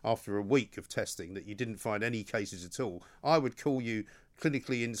after a week of testing that you didn't find any cases at all, I would call you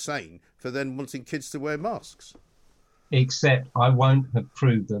clinically insane for then wanting kids to wear masks. Except I won't have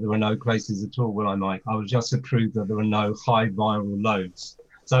proved that there were no cases at all, will I, Mike? I will just have proved that there are no high viral loads.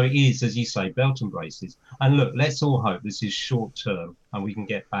 So it is, as you say, belt and braces. And look, let's all hope this is short term and we can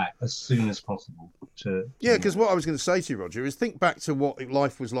get back as soon as possible to yeah, because what I was going to say to you, Roger, is think back to what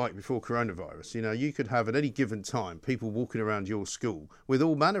life was like before coronavirus. You could have at any given time people walking around your school with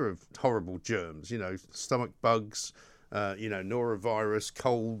all manner of horrible germs, stomach bugs, norovirus,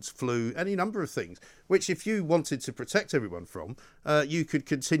 colds, flu, any number of things, which if you wanted to protect everyone from, you could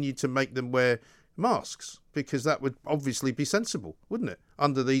continue to make them wear masks, because that would obviously be sensible, wouldn't it,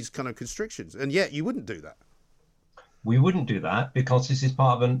 under these kind of constrictions? And yet you wouldn't do that. We wouldn't do that because this is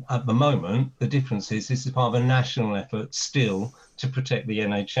part of at the moment, the difference is this is part of a national effort still to protect the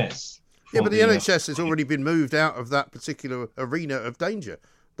NHS. Yeah, but the NHS has already been moved out of that particular arena of danger.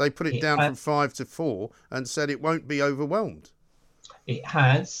 They put it down from 5 to 4 and said it won't be overwhelmed. It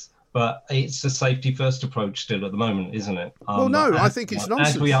has, but it's a safety first approach still at the moment, isn't it? Well, no, I think it's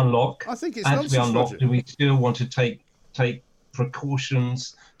nonsense. As we unlock, Roger. do we still want to take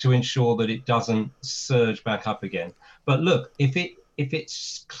precautions to ensure that it doesn't surge back up again? But look, if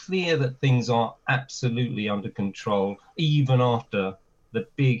it's clear that things are absolutely under control, even after the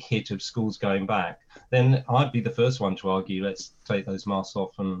big hit of schools going back, then I'd be the first one to argue, let's take those masks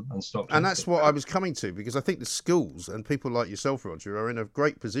off and stop. And that's what I was coming to, because I think the schools and people like yourself, Roger, are in a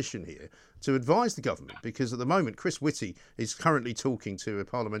great position here to advise the government, because at the moment, Chris Whitty is currently talking to a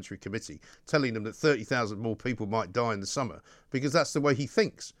parliamentary committee, telling them that 30,000 more people might die in the summer, because that's the way he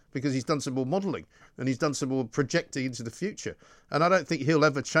thinks, because he's done some more modelling and he's done some more projecting into the future. And I don't think he'll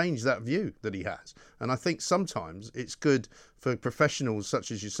ever change that view that he has. And I think sometimes it's good for professionals such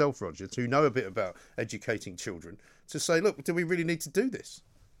as yourself, Roger, who know a bit about educating children, to say, look, do we really need to do this?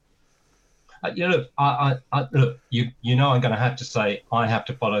 Look, I'm going to have to say I have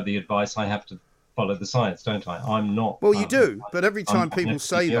to follow the advice. I have to follow the science, don't I? I'm not. Well, you do, but every time I'm people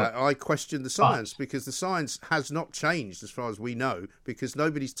say you know, that, I question the science, because the science has not changed as far as we know, because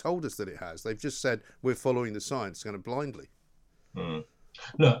nobody's told us that it has. They've just said we're following the science kind of blindly.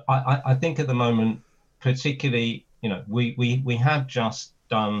 Look, I think at the moment, particularly, we have just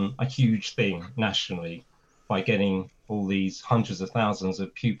done a huge thing nationally by getting all these hundreds of thousands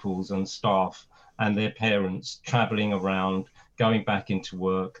of pupils and staff and their parents travelling around, going back into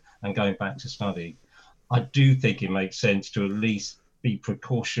work and going back to study. I do think it makes sense to at least be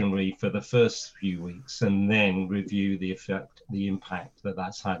precautionary for the first few weeks and then review the impact that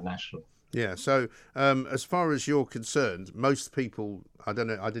that's had nationally. Yeah, so as far as you're concerned, most people, I don't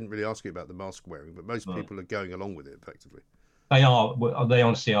know, I didn't really ask you about the mask wearing, but most people are going along with it effectively. They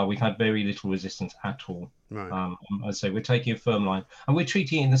honestly are. We've had very little resistance at all. Right. I'd say we're taking a firm line, and we're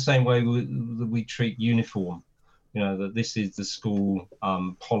treating it in the same way we treat uniform. That this is the school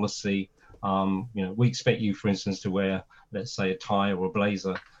policy. We expect you, for instance, to wear, let's say, a tie or a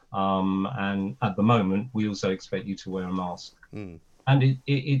blazer, and at the moment, we also expect you to wear a mask. And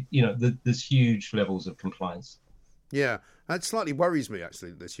there's huge levels of compliance. Yeah, that slightly worries me,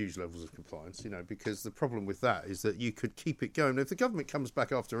 actually, that there's huge levels of compliance, because the problem with that is that you could keep it going. If the government comes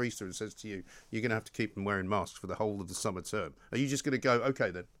back after Easter and says to you, you're going to have to keep them wearing masks for the whole of the summer term, are you just going to go,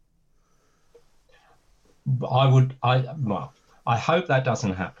 okay, then? I hope that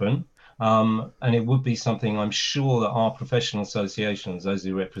doesn't happen. And it would be something I'm sure that our professional associations, those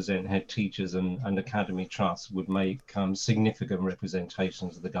who represent head teachers and academy trusts, would make significant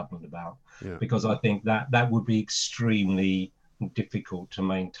representations of the government about, because I think that would be extremely difficult to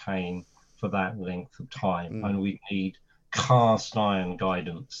maintain for that length of time. And we need cast iron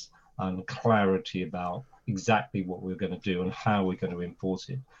guidance and clarity about exactly what we're going to do and how we're going to enforce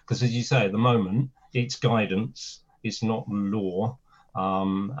it. Because as you say, at the moment, it's guidance, it's not law.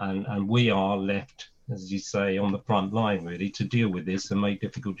 And we are left, as you say, on the front line really to deal with this and make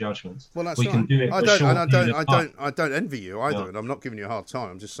difficult judgments. Well, that's we right. Can do it. I don't envy you either, and I'm not giving you a hard time.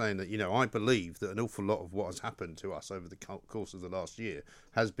 I'm just saying that I believe that an awful lot of what has happened to us over the course of the last year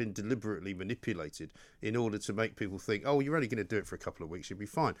has been deliberately manipulated in order to make people think, oh, you're only going to do it for a couple of weeks, you'll be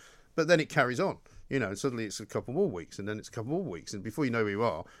fine. But then it carries on. Suddenly it's a couple more weeks, and then it's a couple more weeks, and before you know where you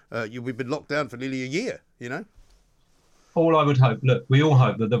are, we've been locked down for nearly a year. All I would hope, look, we all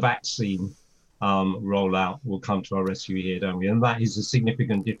hope that the vaccine rollout will come to our rescue here, don't we? And that is a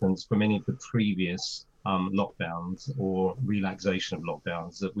significant difference from any of the previous lockdowns or relaxation of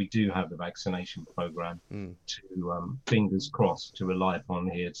lockdowns, that we do have the vaccination program to, fingers crossed, to rely upon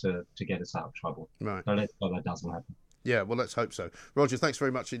here to get us out of trouble. Right. So let's hope that doesn't happen. Yeah, well, let's hope so. Roger, thanks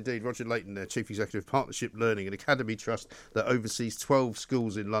very much indeed. Roger Leighton, Chief Executive of Partnership Learning, an academy trust that oversees 12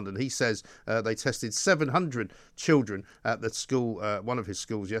 schools in London. He says they tested 700 children at the school, one of his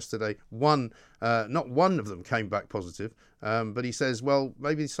schools yesterday. Not one of them came back positive, but he says, well,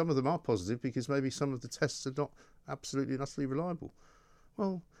 maybe some of them are positive because maybe some of the tests are not absolutely and utterly reliable.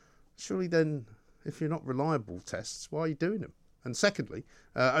 Well, surely then, if you're not reliable tests, why are you doing them? And secondly,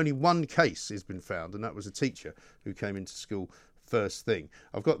 only one case has been found, and that was a teacher who came into school first thing.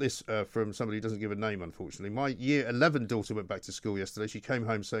 I've got this from somebody who doesn't give a name, unfortunately. My year 11 daughter went back to school yesterday. She came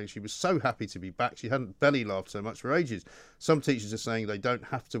home saying she was so happy to be back. She hadn't belly laughed so much for ages. Some teachers are saying they don't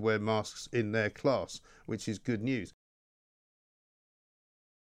have to wear masks in their class, which is good news.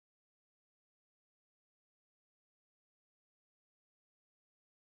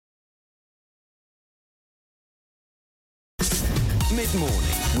 Mid-morning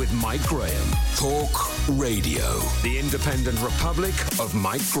with Mike Graham. Talk Radio. The Independent Republic of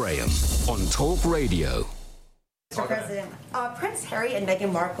Mike Graham on Talk Radio. Mr. President, Prince Harry and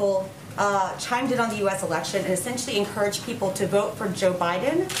Meghan Markle chimed in on the U.S. election and essentially encouraged people to vote for Joe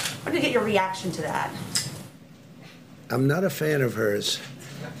Biden. I want to get your reaction to that. I'm not a fan of hers.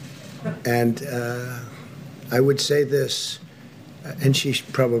 And I would say this, and she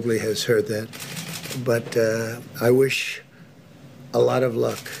probably has heard that, but I wish a lot of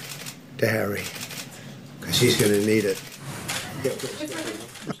luck to Harry, because he's going to need it.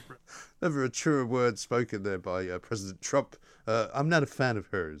 Never a truer word spoken there by President Trump. I'm not a fan of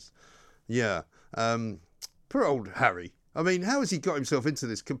hers. Yeah. Poor old Harry. I mean, how has he got himself into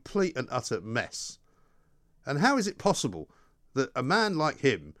this complete and utter mess? And how is it possible that a man like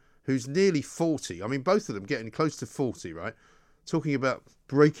him, who's nearly 40, I mean, both of them getting close to 40, right, talking about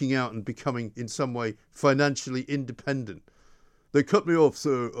breaking out and becoming in some way financially independent. They cut me off,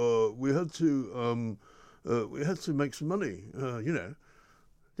 so we had to make some money.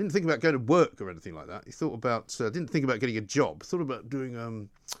 Didn't think about going to work or anything like that. He thought about didn't think about getting a job. Thought about doing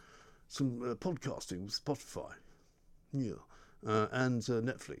some podcasting with Spotify, and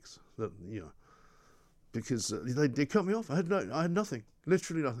Netflix. because they cut me off. I had nothing,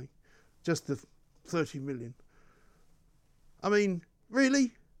 literally nothing, just the 30 million. I mean,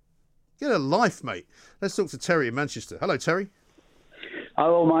 really? Get a life, mate. Let's talk to Terry in Manchester. Hello, Terry.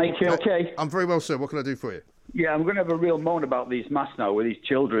 Hello, Mike. You okay? I'm very well, sir. What can I do for you? Yeah, I'm going to have a real moan about these masks now with these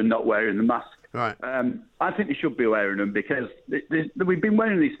children not wearing the mask. Right. I think they should be wearing them because we've been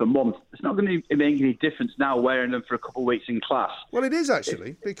wearing these for months. It's not going to make any difference now wearing them for a couple of weeks in class. Well, it is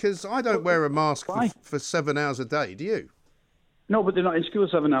actually, because I don't wear a mask for 7 hours a day. Do you? No, but they're not in school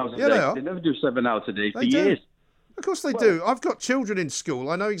 7 hours a day. They are. They never do 7 hours a day for They do. years. Of course they do. I've got children in school.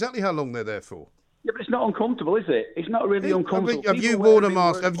 I know exactly how long they're there for. Yeah, but it's not uncomfortable, is it? It's not really uncomfortable. Have you worn a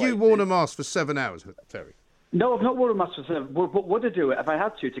mask? Have you worn a mask for 7 hours, Terry? No, I've not worn a mask for 7. But would I do it if I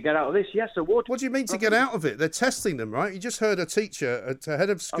had to get out of this? Yes, I would. What do you mean to get out of it? They're testing them, right? You just heard a teacher, a head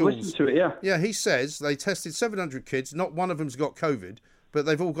of schools. I listened to it, yeah. Yeah, he says they tested 700 kids. Not one of them's got COVID, but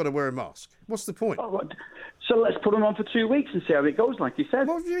they've all got to wear a mask. What's the point? Oh, so let's put them on for 2 weeks and see how it goes, like you said.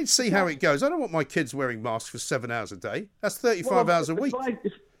 What do you mean see how it goes? I don't want my kids wearing masks for 7 hours a day. That's 35 hours a week.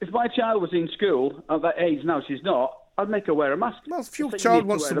 If my child was in school at that age now, she's not, I'd make her wear a mask. Well, if your child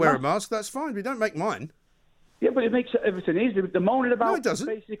wants to wear a mask, that's fine. We don't make mine. Yeah, but it makes everything easy. They're moaning about... No, it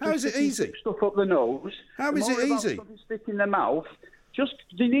doesn't. How is it easy? Stuff up the nose. How is it easy? Something stick in their mouth. Just,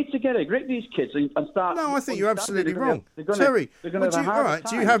 they need to get a grip, these kids, and start... No, I think you're absolutely wrong. Terry,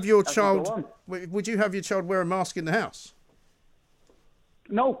 do you have your child... Would you have your child wear a mask in the house?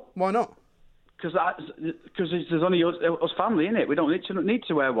 No. Why not? Because there's only us family, innit? We don't need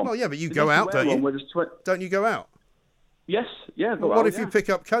to wear one. Well, yeah, but you go out, don't you? Don't you go out? Yes, yeah, go out. What if you pick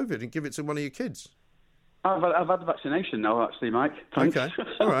up COVID and give it to one of your kids? I've had the vaccination now, actually, Mike. Thanks. Okay,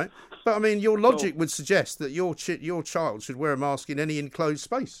 all right. But, I mean, your logic would suggest that your child should wear a mask in any enclosed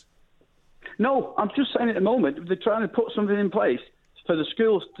space. No, I'm just saying at the moment, they're trying to put something in place for the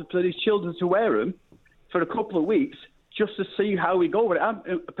schools, for these children to wear them for a couple of weeks, just to see how we go with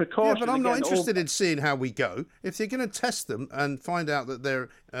it. Precaution. Yeah, but I'm not interested in seeing how we go. If you're going to test them and find out that they're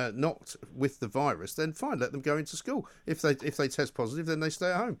not with the virus, then fine, let them go into school. If they test positive, then they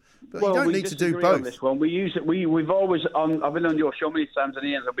stay at home. But you don't need to do both. On this one. We use it. We've always I've been on your show many times, and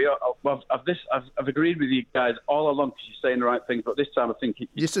Ian, I've agreed with you guys all along because you're saying the right things. But this time, I think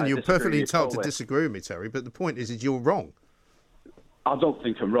listen, you're perfectly entitled to disagree with me, Terry. But the point is you're wrong. I don't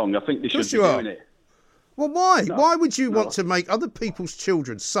think I'm wrong. I think they should be doing it. Well, why? No, why would you want to make other people's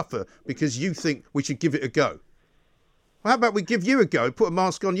children suffer because you think we should give it a go? Well, how about we give you a go, put a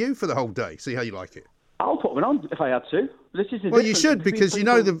mask on you for the whole day, see how you like it? I'll put one on if I had to. Well, you should, because you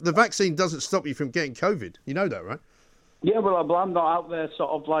know the vaccine doesn't stop you from getting COVID. You know that, right? Yeah, well, I'm not out there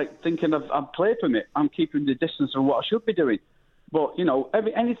sort of like thinking I'm claiming it. I'm keeping the distance from what I should be doing. But, you know,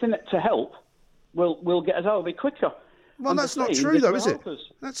 anything to help will get us out of it quicker. Well, that's not true, though, is it?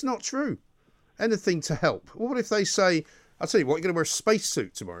 That's not true. Anything to help. Well, what if they say, I'll tell you what, you're going to wear a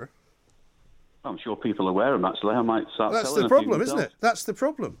spacesuit tomorrow? I'm sure people are wearing them, actually. I might start That's the problem, isn't it? That's the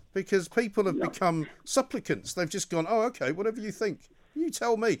problem. Because people have become supplicants. They've just gone, oh, OK, whatever you think. You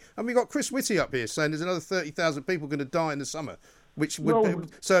tell me. And we've got Chris Whitty up here saying there's another 30,000 people going to die in the summer. Which would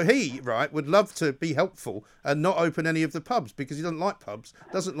so he, right, would love to be helpful and not open any of the pubs because he doesn't like pubs,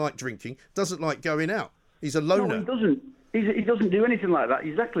 doesn't like drinking, doesn't like going out. He's a loner. No, he doesn't. He doesn't do anything like that.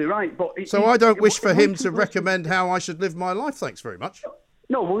 Exactly right. But so I don't wish for him to recommend how I should live my life. Thanks very much.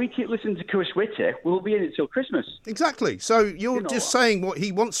 No, well, we keep listening to Chris Whitty. We'll be in it till Christmas. Exactly. So you're just saying what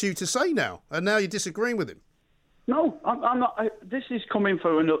he wants you to say now, and now you're disagreeing with him. No, I'm not. This is coming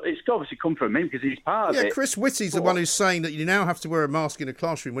from. It's obviously come from him because he's part of it. Yeah, Chris Whitty's the one who's saying that you now have to wear a mask in a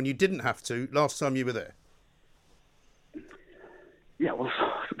classroom when you didn't have to last time you were there. Yeah, well,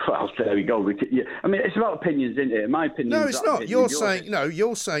 there we go. I mean, it's about opinions, isn't it? My opinion. No, it's not. You're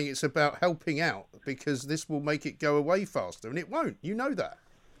saying it's about helping out because this will make it go away faster, and it won't. You know that.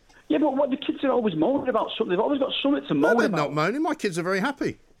 Yeah, but what the kids are always moaning about something. They've always got something to moan about. They're not moaning. My kids are very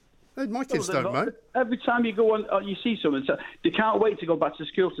happy. My kids don't moan. Every time you go on, you see someone, so they can't wait to go back to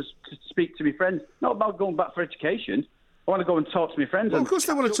school to speak to my friends. Not about going back for education. I want to go and talk to my friends. Well, of course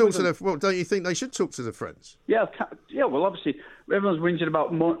they want to talk to their... Well, don't you think they should talk to their friends? Yeah, well, obviously, everyone's whinging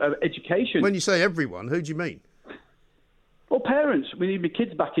about more, education. When you say everyone, who do you mean? Well, parents. We need my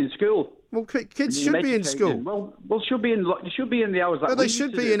kids back in school. Well, kids should be in school. Well, should be in the hours that but they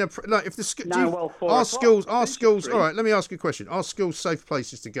should be in a... Like, if the our schools... All right, let me ask you a question. Are schools safe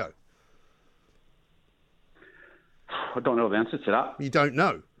places to go? I don't know the answer to that. You don't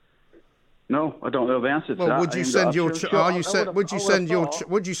know? No, I don't know the answer to that. Well, would you send your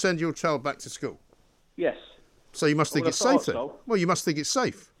would you send your child back to school? Yes. So you must think it's safe then. Well, you must think it's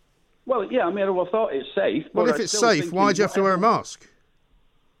safe. Well, yeah, I mean, I would have thought it's safe. Well, if it's safe, why do you have to wear a mask?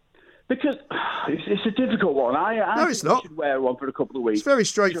 Because it's a difficult one. No, it's not. You should wear one for a couple of weeks. It's very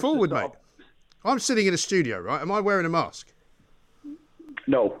straightforward, mate. I'm sitting in a studio, right? Am I wearing a mask?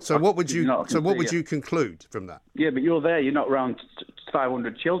 No. So what would you conclude from that? Yeah, but you're there. You're not around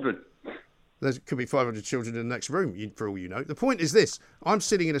 500 children. There could be 500 children in the next room, for all you know. The point is this. I'm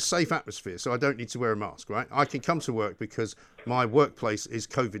sitting in a safe atmosphere, so I don't need to wear a mask, right? I can come to work because my workplace is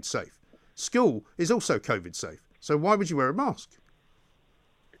COVID safe. School is also COVID safe. So why would you wear a mask?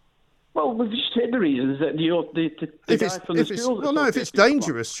 Well, we've just hit the reasons that the guy from the school... Well, no, if it's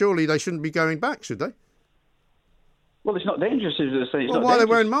dangerous, surely they shouldn't be going back, should they? Well, it's not dangerous, is it? Well, why are they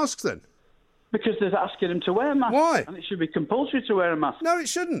wearing masks then? Because they're asking them to wear a mask. Why? And it should be compulsory to wear a mask. No, it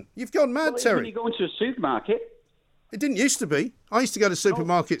shouldn't. You've gone mad, Terry. When you go into a supermarket... It didn't used to be. I used to go to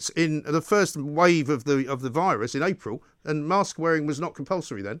supermarkets in the first wave of the virus in April, and mask wearing was not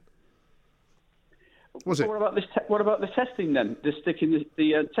compulsory then. Was it? What about the testing then? They're sticking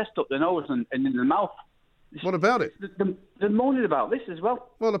the test up the nose and in the mouth. What about it? They're moaning about this as well.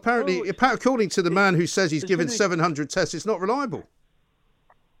 Well, apparently, according to the man who says he's given 700 tests, it's not reliable.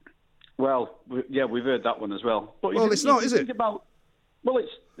 Well, we've heard that one as well. But it's not, is it? Well,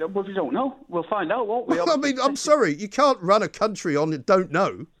 we don't know. We'll find out, won't we? Well, I mean, I'm sorry. You can't run a country on don't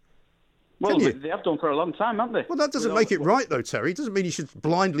know. Well, they have done for a long time, haven't they? Well, that doesn't make it right, though, Terry. It doesn't mean you should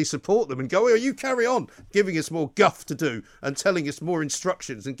blindly support them and go, oh, you carry on giving us more guff to do and telling us more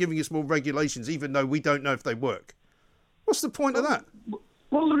instructions and giving us more regulations, even though we don't know if they work. What's the point of that?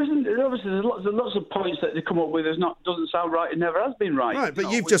 Well, there isn't. Obviously, there's lots of points that they come up with doesn't sound right. It never has been right. Right,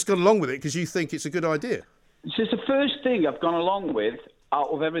 but you've just gone along with it because you think it's a good idea. It's the first thing I've gone along with out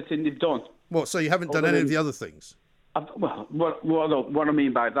of everything they've done. What, so you haven't done any of the other things? What I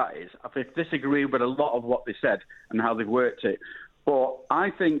mean by that is I've disagreed with a lot of what they said and how they've worked it. But I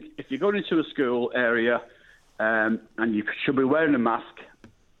think if you're going into a school area and you should be wearing a mask,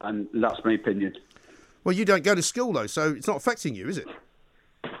 and that's my opinion. Well, you don't go to school, though, so it's not affecting you, is it?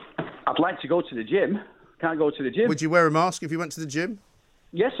 I'd like to go to the gym. Can't go to the gym. Would you wear a mask if you went to the gym?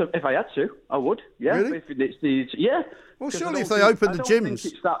 Yes, if I had to, I would. Yeah. Really? Yeah. Well, surely if they open the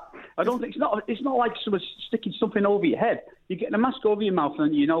gyms... I don't think it's not like someone sticking something over your head. You're getting a mask over your mouth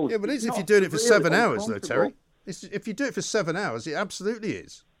and your nose. Yeah, but it is if you're doing it for 7 hours, though, Terry. If you do it for 7 hours, it absolutely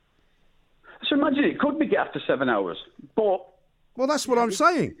is. So imagine it could be after 7 hours, but... Well, that's what I'm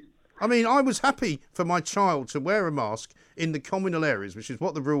saying. I mean, I was happy for my child to wear a mask in the communal areas, which is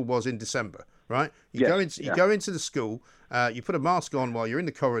what the rule was in December, right? You go into the school, you put a mask on while you're in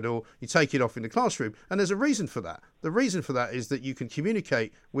the corridor, you take it off in the classroom, and there's a reason for that. The reason for that is that you can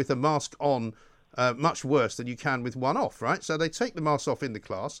communicate with a mask on much worse than you can with one off, right? So they take the mask off in the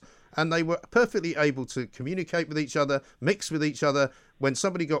class, and they were perfectly able to communicate with each other, mix with each other. When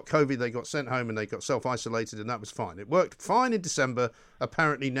somebody got COVID, they got sent home and they got self-isolated, and that was fine. It worked fine in December.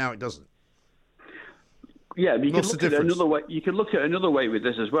 Apparently now it doesn't. Yeah, but you can look at it another way. You can look at another way with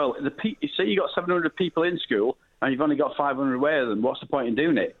this as well. Say you got 700 people in school and you've only got 500 wear them. What's the point in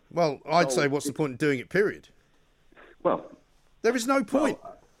doing it? Well, I'd say what's the point in doing it? Period. Well, there is no point.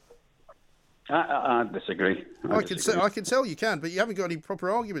 I disagree. I can tell you can, but you haven't got any proper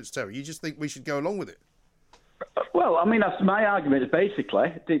arguments, Terry. You just think we should go along with it. Well, I mean, that's my argument. Is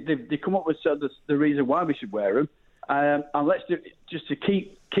basically they come up with the reason why we should wear them, and let's do just to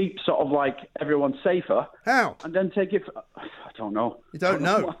keep sort of like everyone safer. How? And then take it. I don't know. You don't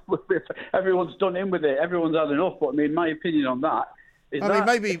know. Everyone's done in with it. Everyone's had enough. But I mean, my opinion on that is. I mean,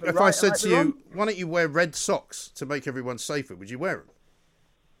 maybe if I said to you, why don't you wear red socks to make everyone safer? Would you wear them?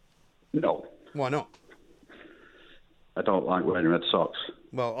 No. Why not? I don't like wearing red socks.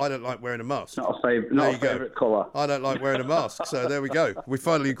 Well, I don't like wearing a mask. Not a favourite colour. I don't like wearing a mask. So there we go. We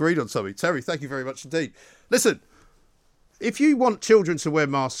finally agreed on something. Terry, thank you very much indeed. Listen, if you want children to wear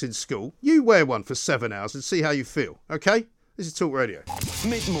masks in school, you wear one for 7 hours and see how you feel, OK? This is Talk Radio.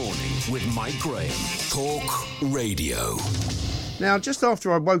 Mid-morning with Mike Graham. Talk Radio. Now, just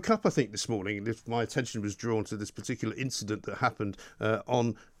after I woke up, I think, this morning, my attention was drawn to this particular incident that happened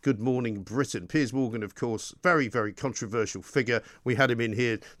on Good Morning Britain. Piers Morgan, of course, very, very controversial figure. We had him in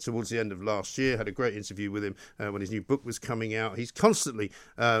here towards the end of last year, had a great interview with him when his new book was coming out. He's constantly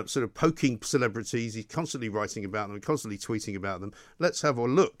sort of poking celebrities. He's constantly writing about them, constantly tweeting about them. Let's have a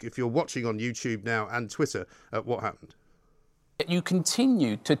look, if you're watching on YouTube now and Twitter, at what happened. You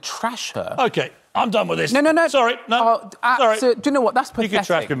continue to trash her. OK, I'm done with this. No. Sorry, no. Sorry. Do you know what? That's pathetic. You can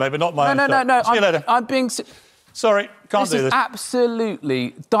trash me, maybe not my own. No. See you later. I'm being... Sorry, can't do this. This is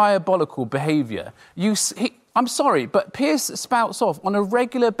absolutely diabolical behaviour. I'm sorry, but Piers spouts off on a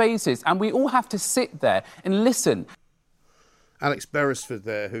regular basis, and we all have to sit there and listen. Alex Beresford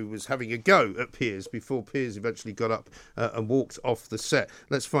there, who was having a go at Piers before Piers eventually got up and walked off the set.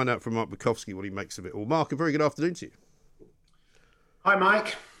 Let's find out from Mark Bukowski what he makes of it all. Mark, a very good afternoon to you. Hi,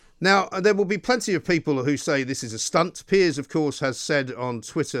 Mike. Now, there will be plenty of people who say this is a stunt. Piers, of course, has said on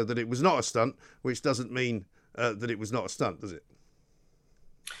Twitter that it was not a stunt, which doesn't mean that it was not a stunt, does it?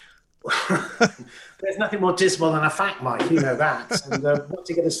 There's nothing more dismal than a fact, Mike. You know that. And what's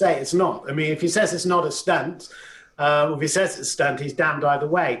he going to say? It's not. I mean, if he says it's not a stunt, if he says it's a stunt, he's damned either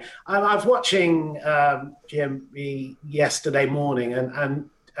way. I was watching GMB yesterday morning,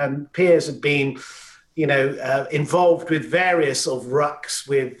 and Piers had been, involved with various sort of rucks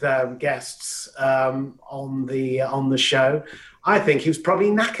with guests on the show. I think he was probably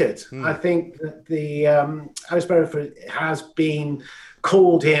knackered. I think that the Alex Beresford has been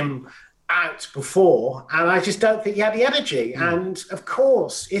called him out before, and I just don't think he had the energy. And of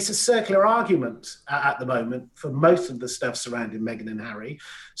course, it's a circular argument at the moment for most of the stuff surrounding Meghan and Harry.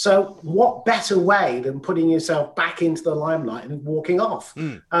 So what better way than putting yourself back into the limelight and walking off?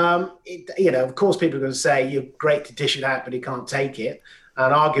 Of course, people are going to say you're great to dish it out, but he can't take it.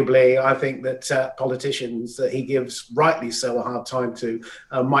 And arguably, I think that politicians that he gives, rightly so, a hard time to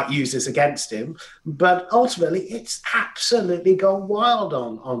might use this against him. But ultimately, it's absolutely gone wild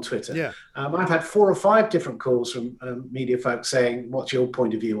on Twitter. Yeah. I've had 4 or 5 different calls from media folks saying, "What's your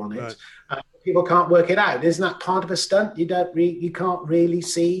point of view on it?" Right. People can't work it out. Isn't that part of a stunt? You can't really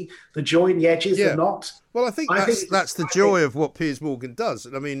see the joy in the edges. They're not. Well, I think that's the joy of what Piers Morgan does.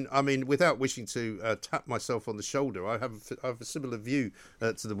 And I mean, without wishing to tap myself on the shoulder, I have a similar view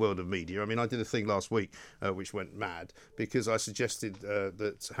to the world of media. I mean, I did a thing last week which went mad because I suggested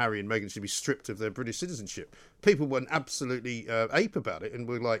that Harry and Meghan should be stripped of their British citizenship. People went absolutely ape about it and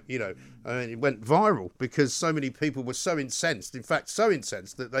were like, it went viral because so many people were so incensed. In fact, so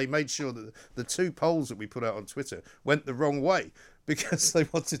incensed that they made sure that the 2 polls that we put out on Twitter went the wrong way, because they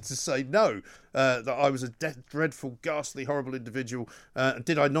wanted to say no, that I was a dreadful, ghastly, horrible individual.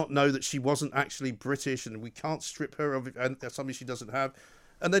 Did I not know that she wasn't actually British and we can't strip her of it, and that's something she doesn't have?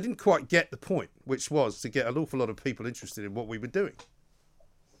 And they didn't quite get the point, which was to get an awful lot of people interested in what we were doing.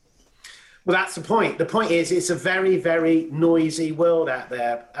 Well, that's the point. The point is, it's a very, very noisy world out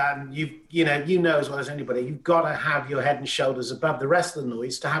there, and you know as well as anybody, you've got to have your head and shoulders above the rest of the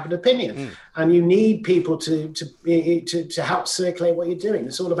noise to have an opinion, and you need people to help circulate what you're doing.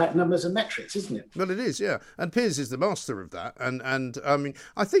 It's all about numbers and metrics, isn't it? Well, it is, yeah. And Piers is the master of that, and I mean,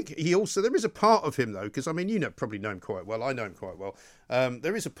 I think he also, there is a part of him though, because I mean, probably know him quite well. I know him quite well.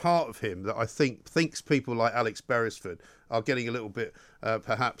 There is a part of him that I think thinks people like Alex Beresford are getting a little bit,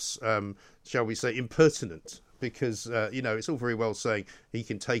 perhaps, shall we say, impertinent, because, it's all very well saying he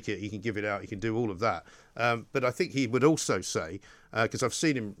can take it, he can give it out, he can do all of that. But I think he would also say, because I've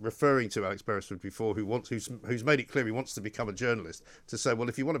seen him referring to Alex Beresford before, who's made it clear he wants to become a journalist, to say, well,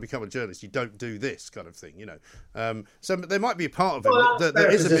 if you want to become a journalist, you don't do this kind of thing, So there might be a part of him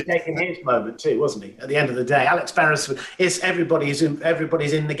that is a bit taking his moment too, wasn't he? At the end of the day, Alex Beresford is everybody's in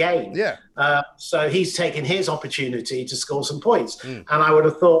the game. Yeah. So he's taken his opportunity to score some points, and I would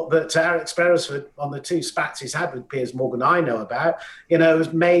have thought that Alex Beresford, on the 2 spats he's had with Piers Morgan, I know about,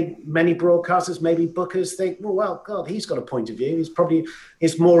 has made many broadcasters, maybe bookers, think, well, God, he's got a point of view.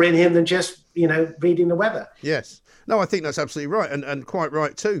 It's more in him than just reading the weather. Yes. No, I think that's absolutely right, and quite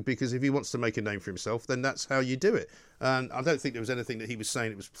right too, because if he wants to make a name for himself, then that's how you do it. And I don't think there was anything that he was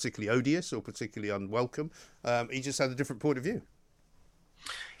saying that was particularly odious or particularly unwelcome. He just had a different point of view.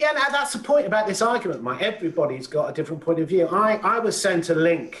 Yeah, now that's the point about this argument, Mike. Everybody's got a different point of view. I was sent a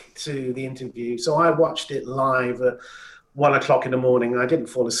link to the interview, so I watched it live at 1 o'clock in the morning. I didn't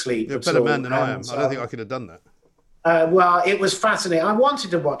fall asleep. You're a better man than I am. I don't think I could have done that. Well, it was fascinating. I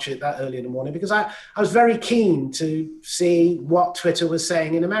wanted to watch it that early in the morning because I was very keen to see what Twitter was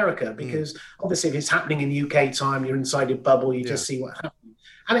saying in America, because obviously if it's happening in UK time, you're inside your bubble, you just see what happened.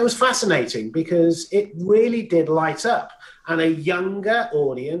 And it was fascinating because it really did light up. And a younger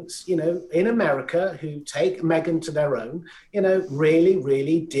audience, in America, who take Meghan to their own, really,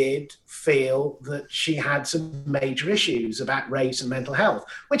 really did feel that she had some major issues about race and mental health,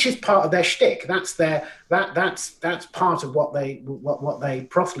 which is part of their shtick. That's that's part of what they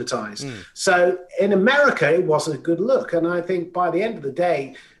proselytize. So in America, it was a good look, and I think by the end of the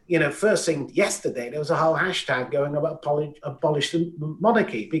day, first thing yesterday, there was a whole hashtag going about abolish the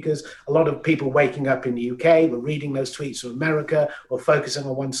monarchy, because a lot of people waking up in the UK were reading those tweets from America or focusing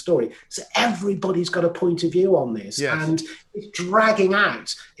on one story. So everybody's got a point of view on this. Yes. And it's dragging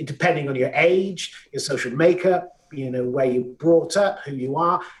out, depending on your age, your social makeup, where you're brought up, who you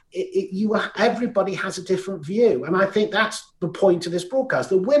are. Everybody has a different view, and I think that's the point of this broadcast.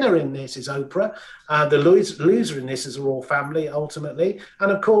 The winner in this is Oprah. The loser in this is the royal family, ultimately,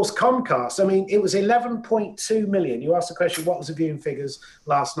 and of course Comcast. I mean, it was 11.2 million. You asked the question, what was the viewing figures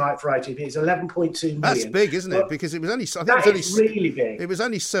last night for ITV? It's 11.2 million. That's big, isn't it? Because it was only, really big. It was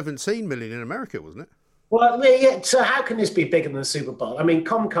only 17 million in America, wasn't it? Well, yeah. So how can this be bigger than the Super Bowl? I mean,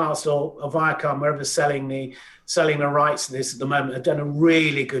 Comcast or Viacom, wherever's selling the rights to this at the moment, have done a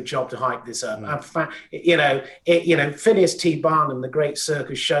really good job to hype this up. Phineas T. Barnum, the great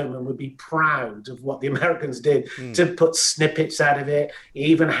circus showman, would be proud of what the Americans did to put snippets out of it.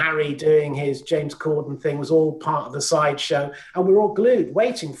 Even Harry doing his James Corden thing was all part of the sideshow, and we were all glued,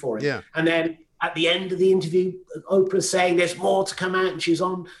 waiting for it. Yeah. And then at the end of the interview, Oprah's saying there's more to come out, and she's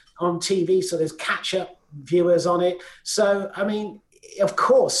on TV, so there's catch-up viewers on it. So, I mean, of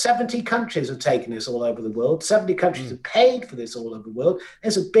course, 70 countries have taken this all over the world. 70 countries have paid for this all over the world.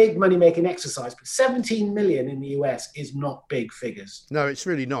 It's a big money-making exercise, but 17 million in the US is not big figures. No, it's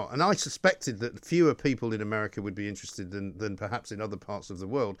really not. And I suspected that fewer people in America would be interested than perhaps in other parts of the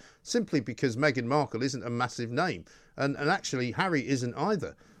world, simply because Meghan Markle isn't a massive name. And actually, Harry isn't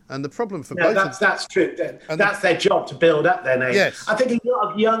either. And the problem for both... That's true. That's their job, to build up their name. Yes. I think a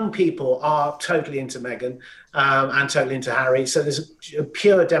lot of young people are totally into Meghan and totally into Harry. So there's a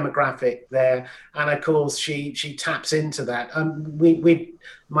pure demographic there. And of course, she taps into that.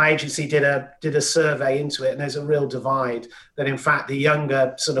 My agency did a survey into it, and there's a real divide that, in fact, the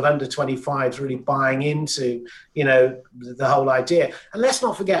younger sort of under 25 is really buying into, the whole idea. And let's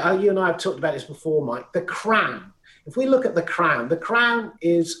not forget, you and I have talked about this before, Mike, The Crown. If we look at The Crown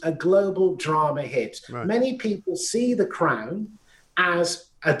is a global drama hit. Right. Many people see The Crown as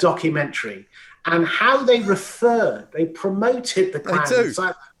a documentary, and how they promoted The Crown. They do. It's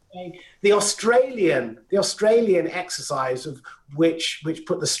like the Australian exercise of which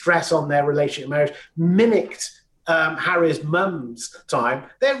put the stress on their relationship marriage mimicked Harry's mum's time.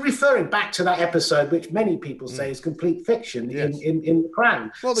 They're referring back to that episode, which many people say is complete fiction. Yes. in The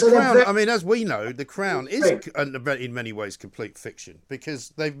Crown. Well, The Crown, I mean, as we know, The Crown is in many ways complete fiction, because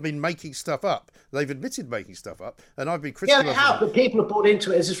they've been making stuff up. They've admitted making stuff up, and I've been critical. Yeah, they have, but people have bought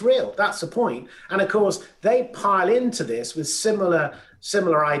into it as it's real. That's the point. And of course, they pile into this with similar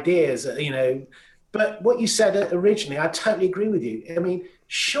ideas, But what you said originally, I totally agree with you. I mean,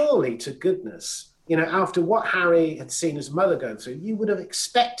 surely to goodness, after what Harry had seen his mother go through, you would have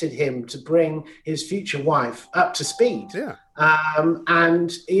expected him to bring his future wife up to speed. Yeah. And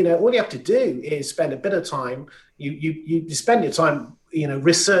all you have to do is spend a bit of time. You spend your time,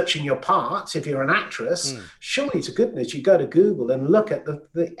 researching your parts. If you're an actress, surely to goodness, you go to Google and look at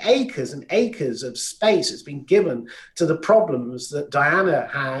the acres and acres of space that's been given to the problems that Diana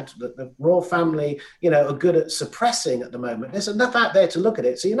had, that the royal family, are good at suppressing at the moment. There's enough out there to look at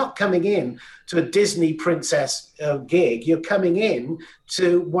it. So you're not coming in to a Disney princess gig. You're coming in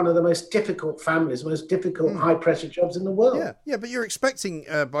to one of the most difficult families, most difficult high-pressure jobs in the world. Yeah, but you're expecting,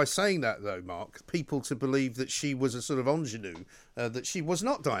 by saying that, though, Mark, people to believe that she was a sort of ingenue, that she was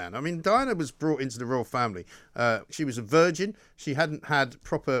not Diana. I mean, Diana was brought into the royal family. She was a virgin. She hadn't had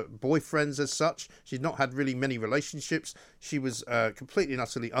proper boyfriends as such. She'd not had really many relationships. She was completely and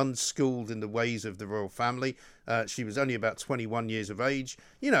utterly unschooled in the ways of the royal family. She was only about 21 years of age.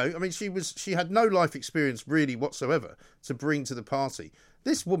 She had no life experience really whatsoever to bring to the party.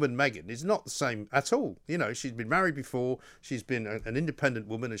 This woman, Meghan, is not the same at all. She's been married before. She's been an independent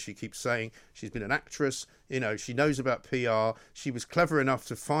woman, as she keeps saying. She's been an actress. She knows about PR. She was clever enough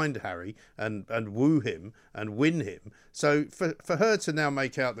to find Harry and woo him and win him. So for her to now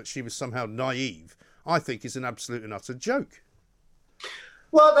make out that she was somehow naive, I think is an absolute and utter joke.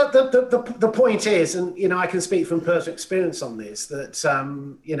 Well, the point is, and I can speak from personal experience on this, that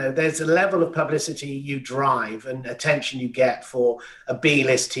there's a level of publicity you drive and attention you get for a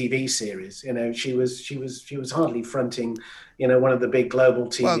B-list TV series. She was hardly fronting, one of the big global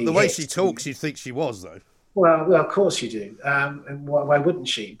TV. Well, the way hits. she talks, you'd think she was, though. Well, of course you do. And why wouldn't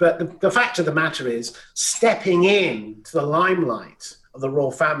she? But the fact of the matter is, stepping in to the limelight of the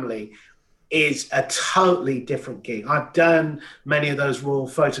royal family is a totally different gig. I've done many of those royal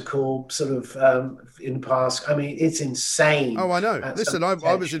photo call sort of in the past. I mean, it's insane. Oh, I know. Listen, I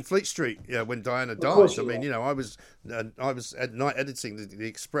was in Fleet Street when Diana died. I mean, I was at night editing the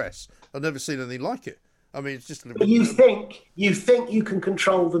Express. I've never seen anything like it. I mean, it's just. But you think you can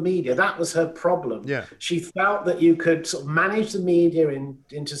control the media. That was her problem. Yeah. She felt that you could sort of manage the media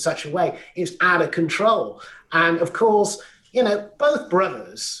into such a way it's out of control. And of course, both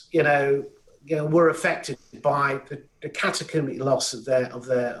brothers, were affected by the cataclysmic loss of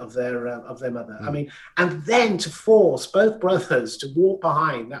their mother. I mean, and then to force both brothers to walk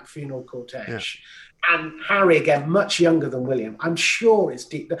behind that funeral cortege. And Harry, again, much younger than William. I'm sure it's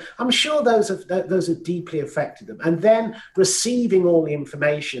deep. I'm sure those have deeply affected them. And then receiving all the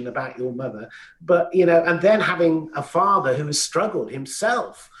information about your mother, but and then having a father who has struggled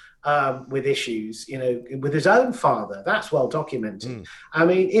himself with issues, with his own father. That's well documented. I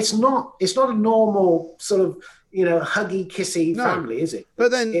mean, it's not a normal sort of huggy, kissy family, is it?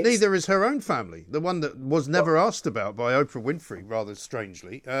 But then neither is her own family, the one that was never asked about by Oprah Winfrey, rather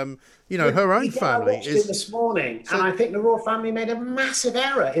strangely. Her own family I watched it this morning, and I think the royal family made a massive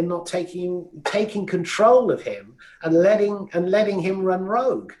error in not taking control of him and letting him run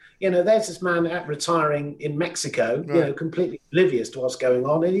rogue. There's this man retiring in Mexico, completely oblivious to what's going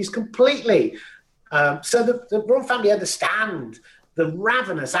on, and he's completely. So the royal family understand the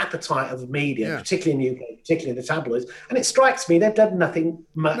ravenous appetite of the media, particularly in the UK, particularly the tabloids. And it strikes me they've done nothing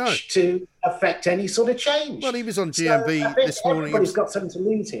much to affect any sort of change. Well, he was on GMB this morning. Everybody's got something to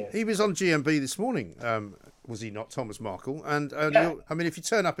lose here. He was on GMB this morning, was he not, Thomas Markle? And if you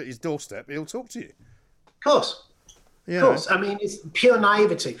turn up at his doorstep, he'll talk to you. Of course. Of course. I mean, it's pure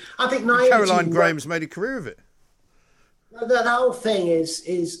naivety. I think naivety... Caroline Graham's made a career of it. The whole thing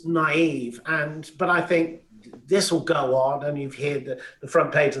is naive, but I think this will go on, and you've heard the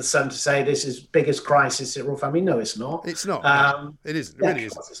front page of the Sun to say this is biggest crisis in royal family. No, it's not. It's not. It isn't. It really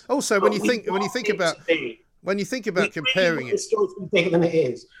isn't. Also, when you think about comparing it, the story's bigger than it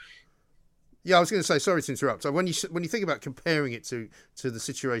is. Yeah, I was going to say, sorry to interrupt. So when you think about comparing it to the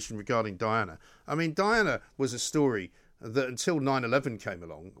situation regarding Diana, I mean, Diana was a story that until 9/11 came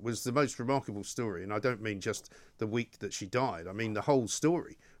along was the most remarkable story, and I don't mean just the week that she died. I mean the whole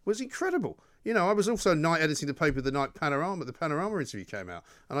story was incredible. I was also night editing the paper the night the Panorama interview came out,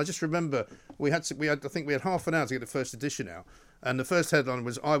 and I just remember I think we had half an hour to get the first edition out, and the first headline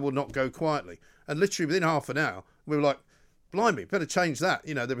was "I will not go quietly," and literally within half an hour we were like, blimey, better change that.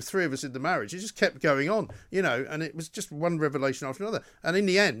 There were three of us in the marriage. It just kept going on, and it was just one revelation after another. And in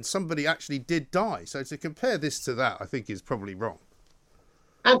the end, somebody actually did die. So to compare this to that, I think is probably wrong.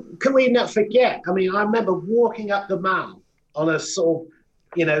 And can we not forget, I mean, I remember walking up the Mall on a sort of,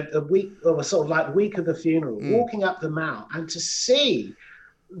 the week of the funeral, walking up the Mall and to see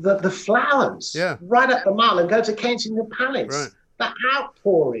the flowers right up the Mall and go to Kensington Palace. Right. That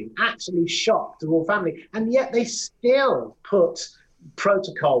outpouring actually shocked the royal family, and yet they still put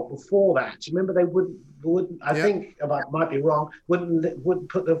protocol before that. Remember, they wouldn't. I think I might be wrong. Wouldn't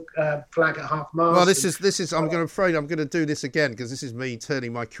put the flag at half mast. Well, this is. I'm afraid I'm going to do this again because this is me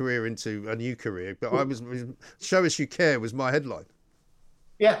turning my career into a new career. But "Show Us You Care" was my headline.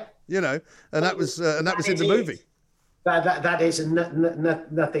 Yeah. And that was in the movie. That is, and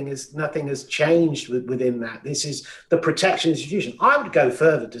nothing has changed within that. This is the protection institution. I would go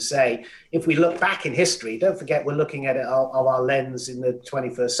further to say, if we look back in history, don't forget we're looking at it of our lens in the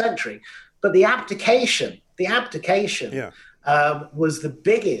 21st century. But the abdication was the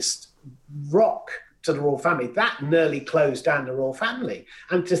biggest rock to the royal family. That nearly closed down the royal family.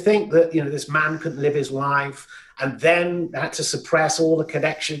 And to think that this man couldn't live his life, and then had to suppress all the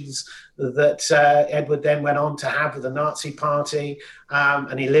connections that Edward then went on to have with the Nazi Party,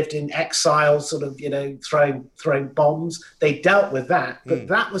 and he lived in exile, sort of, throwing bombs. They dealt with that, but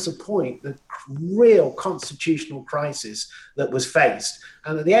that was a point, the real constitutional crisis that was faced.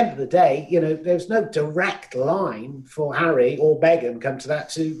 And at the end of the day, there's no direct line for Harry or Meghan, come to that,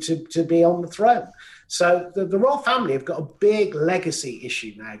 to be on the throne. So the royal family have got a big legacy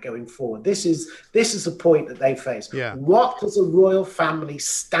issue now going forward. This is the point that they face. Yeah. What does a royal family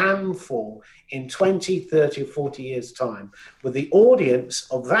stand for in 20, 30 or 40 years' time? With the audience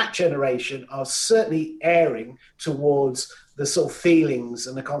of that generation are certainly erring towards the sort of feelings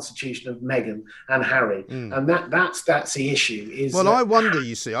and the constitution of Meghan and Harry. And that's the issue. I wonder,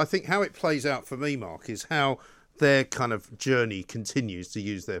 you see, I think how it plays out for me, Mark, is how their kind of journey continues, to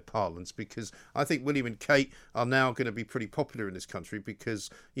use their parlance, because I think William and Kate are now going to be pretty popular in this country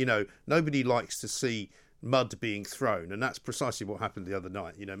because, nobody likes to see mud being thrown, and that's precisely what happened the other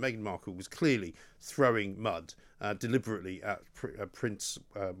night. Meghan Markle was clearly throwing mud deliberately at Prince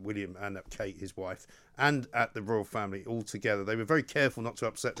William and at Kate, his wife, and at the royal family altogether. They were very careful not to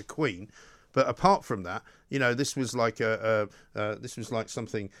upset the Queen. But apart from that, this was like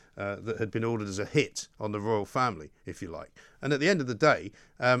something that had been ordered as a hit on the royal family, if you like. And at the end of the day,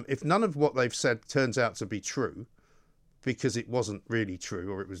 if none of what they've said turns out to be true, because it wasn't really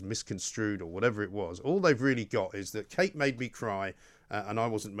true or it was misconstrued or whatever it was. All they've really got is that Kate made me cry and I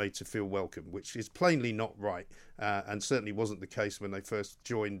wasn't made to feel welcome, which is plainly not right, and certainly wasn't the case when they first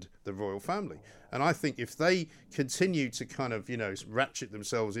joined the royal family. And I think if they continue to kind of, ratchet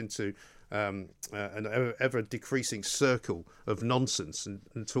themselves into an ever decreasing circle of nonsense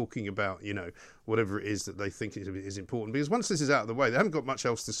and talking about, whatever it is that they think is important, because once this is out of the way, they haven't got much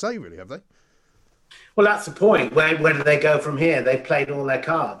else to say, really, have they? Well, that's the point. Where do they go from here? They've played all their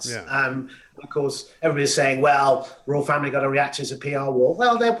cards. Yeah. Of course, everybody's saying, well, royal family got to react as a PR war.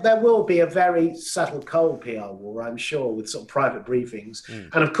 Well, there will be a very subtle, cold PR war, I'm sure, with sort of private briefings.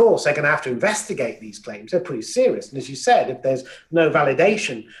 And of course, they're going to have to investigate these claims. They're pretty serious. And as you said, if there's no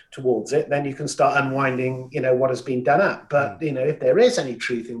validation towards it, then you can start unwinding, what has been done up. But, if there is any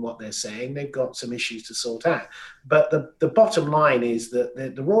truth in what they're saying, they've got some issues to sort out. But the bottom line is that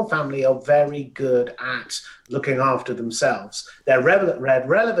the royal family are very good at looking after themselves. Their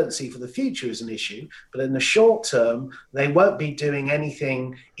relevancy for the future is an issue, but in the short term, they won't be doing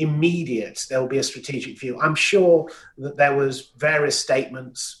anything immediate. There will be a strategic view. I'm sure that there was various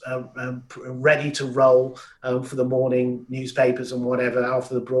statements ready to roll for the morning newspapers and whatever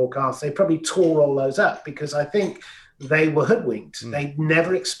after the broadcast. They probably tore all those up because I think they were hoodwinked. They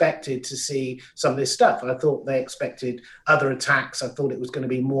never expected to see some of this stuff. I thought they expected other attacks. I thought it was going to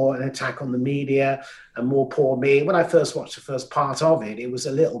be more an attack on the media and more poor me. When I first watched the first part of it, it was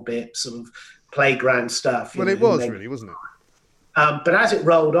a little bit sort of playground stuff. Well, it was really, wasn't it? But as it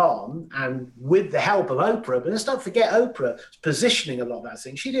rolled on, and with the help of Oprah, but let's not forget Oprah's positioning a lot of that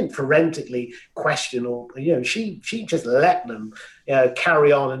thing. She didn't forensically question or, she just let them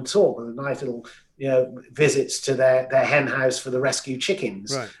carry on and talk with a nice little visits to their hen house for the rescue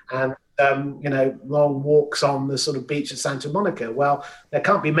chickens, right. And long walks on the sort of beach of Santa Monica. Well, there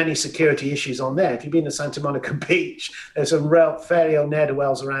can't be many security issues on there. If you've been to Santa Monica Beach, there's some fairly old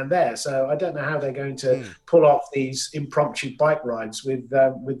ne'er-do-wells around there. So I don't know how they're going to pull off these impromptu bike rides with.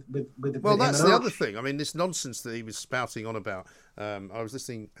 Well, that's the other thing. I mean, this nonsense that he was spouting on about. I was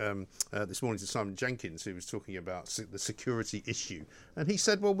listening this morning to Simon Jenkins, who was talking about the security issue, and he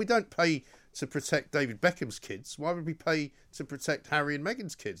said, "Well, we don't pay to protect David Beckham's kids. Why would we pay to protect Harry and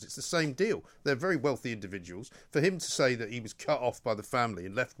Meghan's kids? It's the same deal. They're very wealthy individuals. For him to say that he was cut off by the family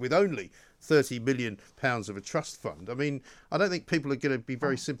and left with only £30 million of a trust fund, I mean, I don't think people are going to be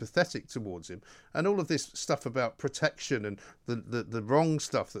very sympathetic towards him. And all of this stuff about protection and the wrong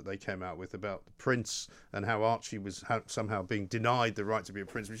stuff that they came out with about the prince and how Archie was somehow being denied the right to be a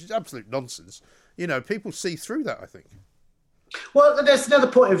prince, which is absolute nonsense. People see through that, I think. Well, there's another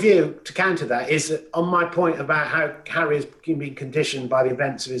point of view to counter that, is that on my point about how Harry has been conditioned by the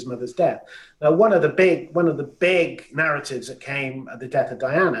events of his mother's death. Now, one of the big narratives that came at the death of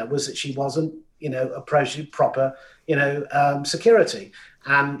Diana was that she wasn't, approaching proper, security.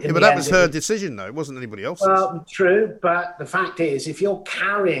 And but that was her decision, though. It wasn't anybody else's. Well, true, but the fact is, if you're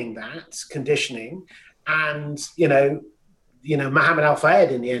carrying that conditioning, and Mohammed Al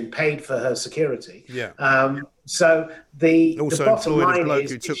Fayed in the end paid for her security. Yeah. So the bottom line bloke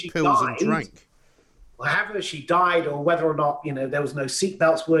is, who took pills and drank. However she died, or whether or not there was no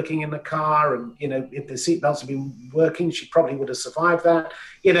seatbelts working in the car, and if the seatbelts had been working, she probably would have survived that.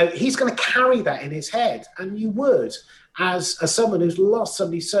 He's going to carry that in his head, and you would. As someone who's lost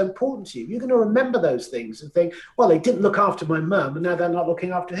somebody so important to you, you're going to remember those things and think, well, they didn't look after my mum and now they're not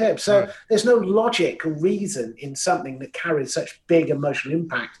looking after him. So There's no logic or reason in something that carries such big emotional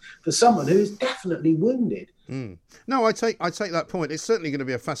impact for someone who is definitely wounded. No, I take that point. It's certainly going to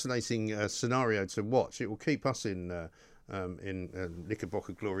be a fascinating scenario to watch. It will keep us in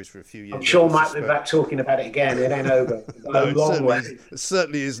Knickerbocker glories for a few years. I'm sure Mike will be back talking about it again. It ain't over. It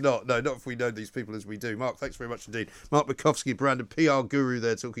certainly is not. No, not if we know these people as we do. Mark, thanks very much indeed. Mark Bukowski, Brandon, PR guru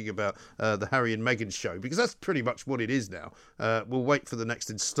there, talking about the Harry and Meghan show, because that's pretty much what it is now. We'll wait for the next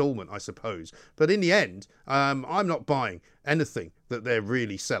instalment, I suppose. But in the end, I'm not buying anything that they're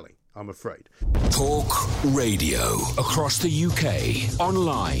really selling, I'm afraid. Talk Radio. Across the UK,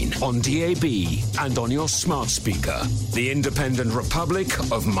 online, on DAB, and on your smart speaker. The Independent Republic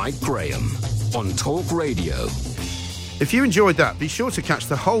of Mike Graham on Talk Radio. If you enjoyed that, be sure to catch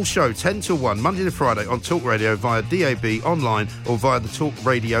the whole show 10 till 1, Monday to Friday on Talk Radio via DAB, online, or via the Talk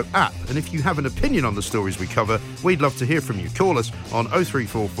Radio app. And if you have an opinion on the stories we cover, we'd love to hear from you. Call us on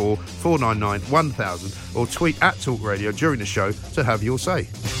 0344 499 1000 or tweet at Talk Radio during the show to have your say.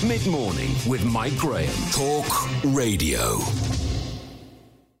 Mid-morning with Mike Graham. Talk Radio.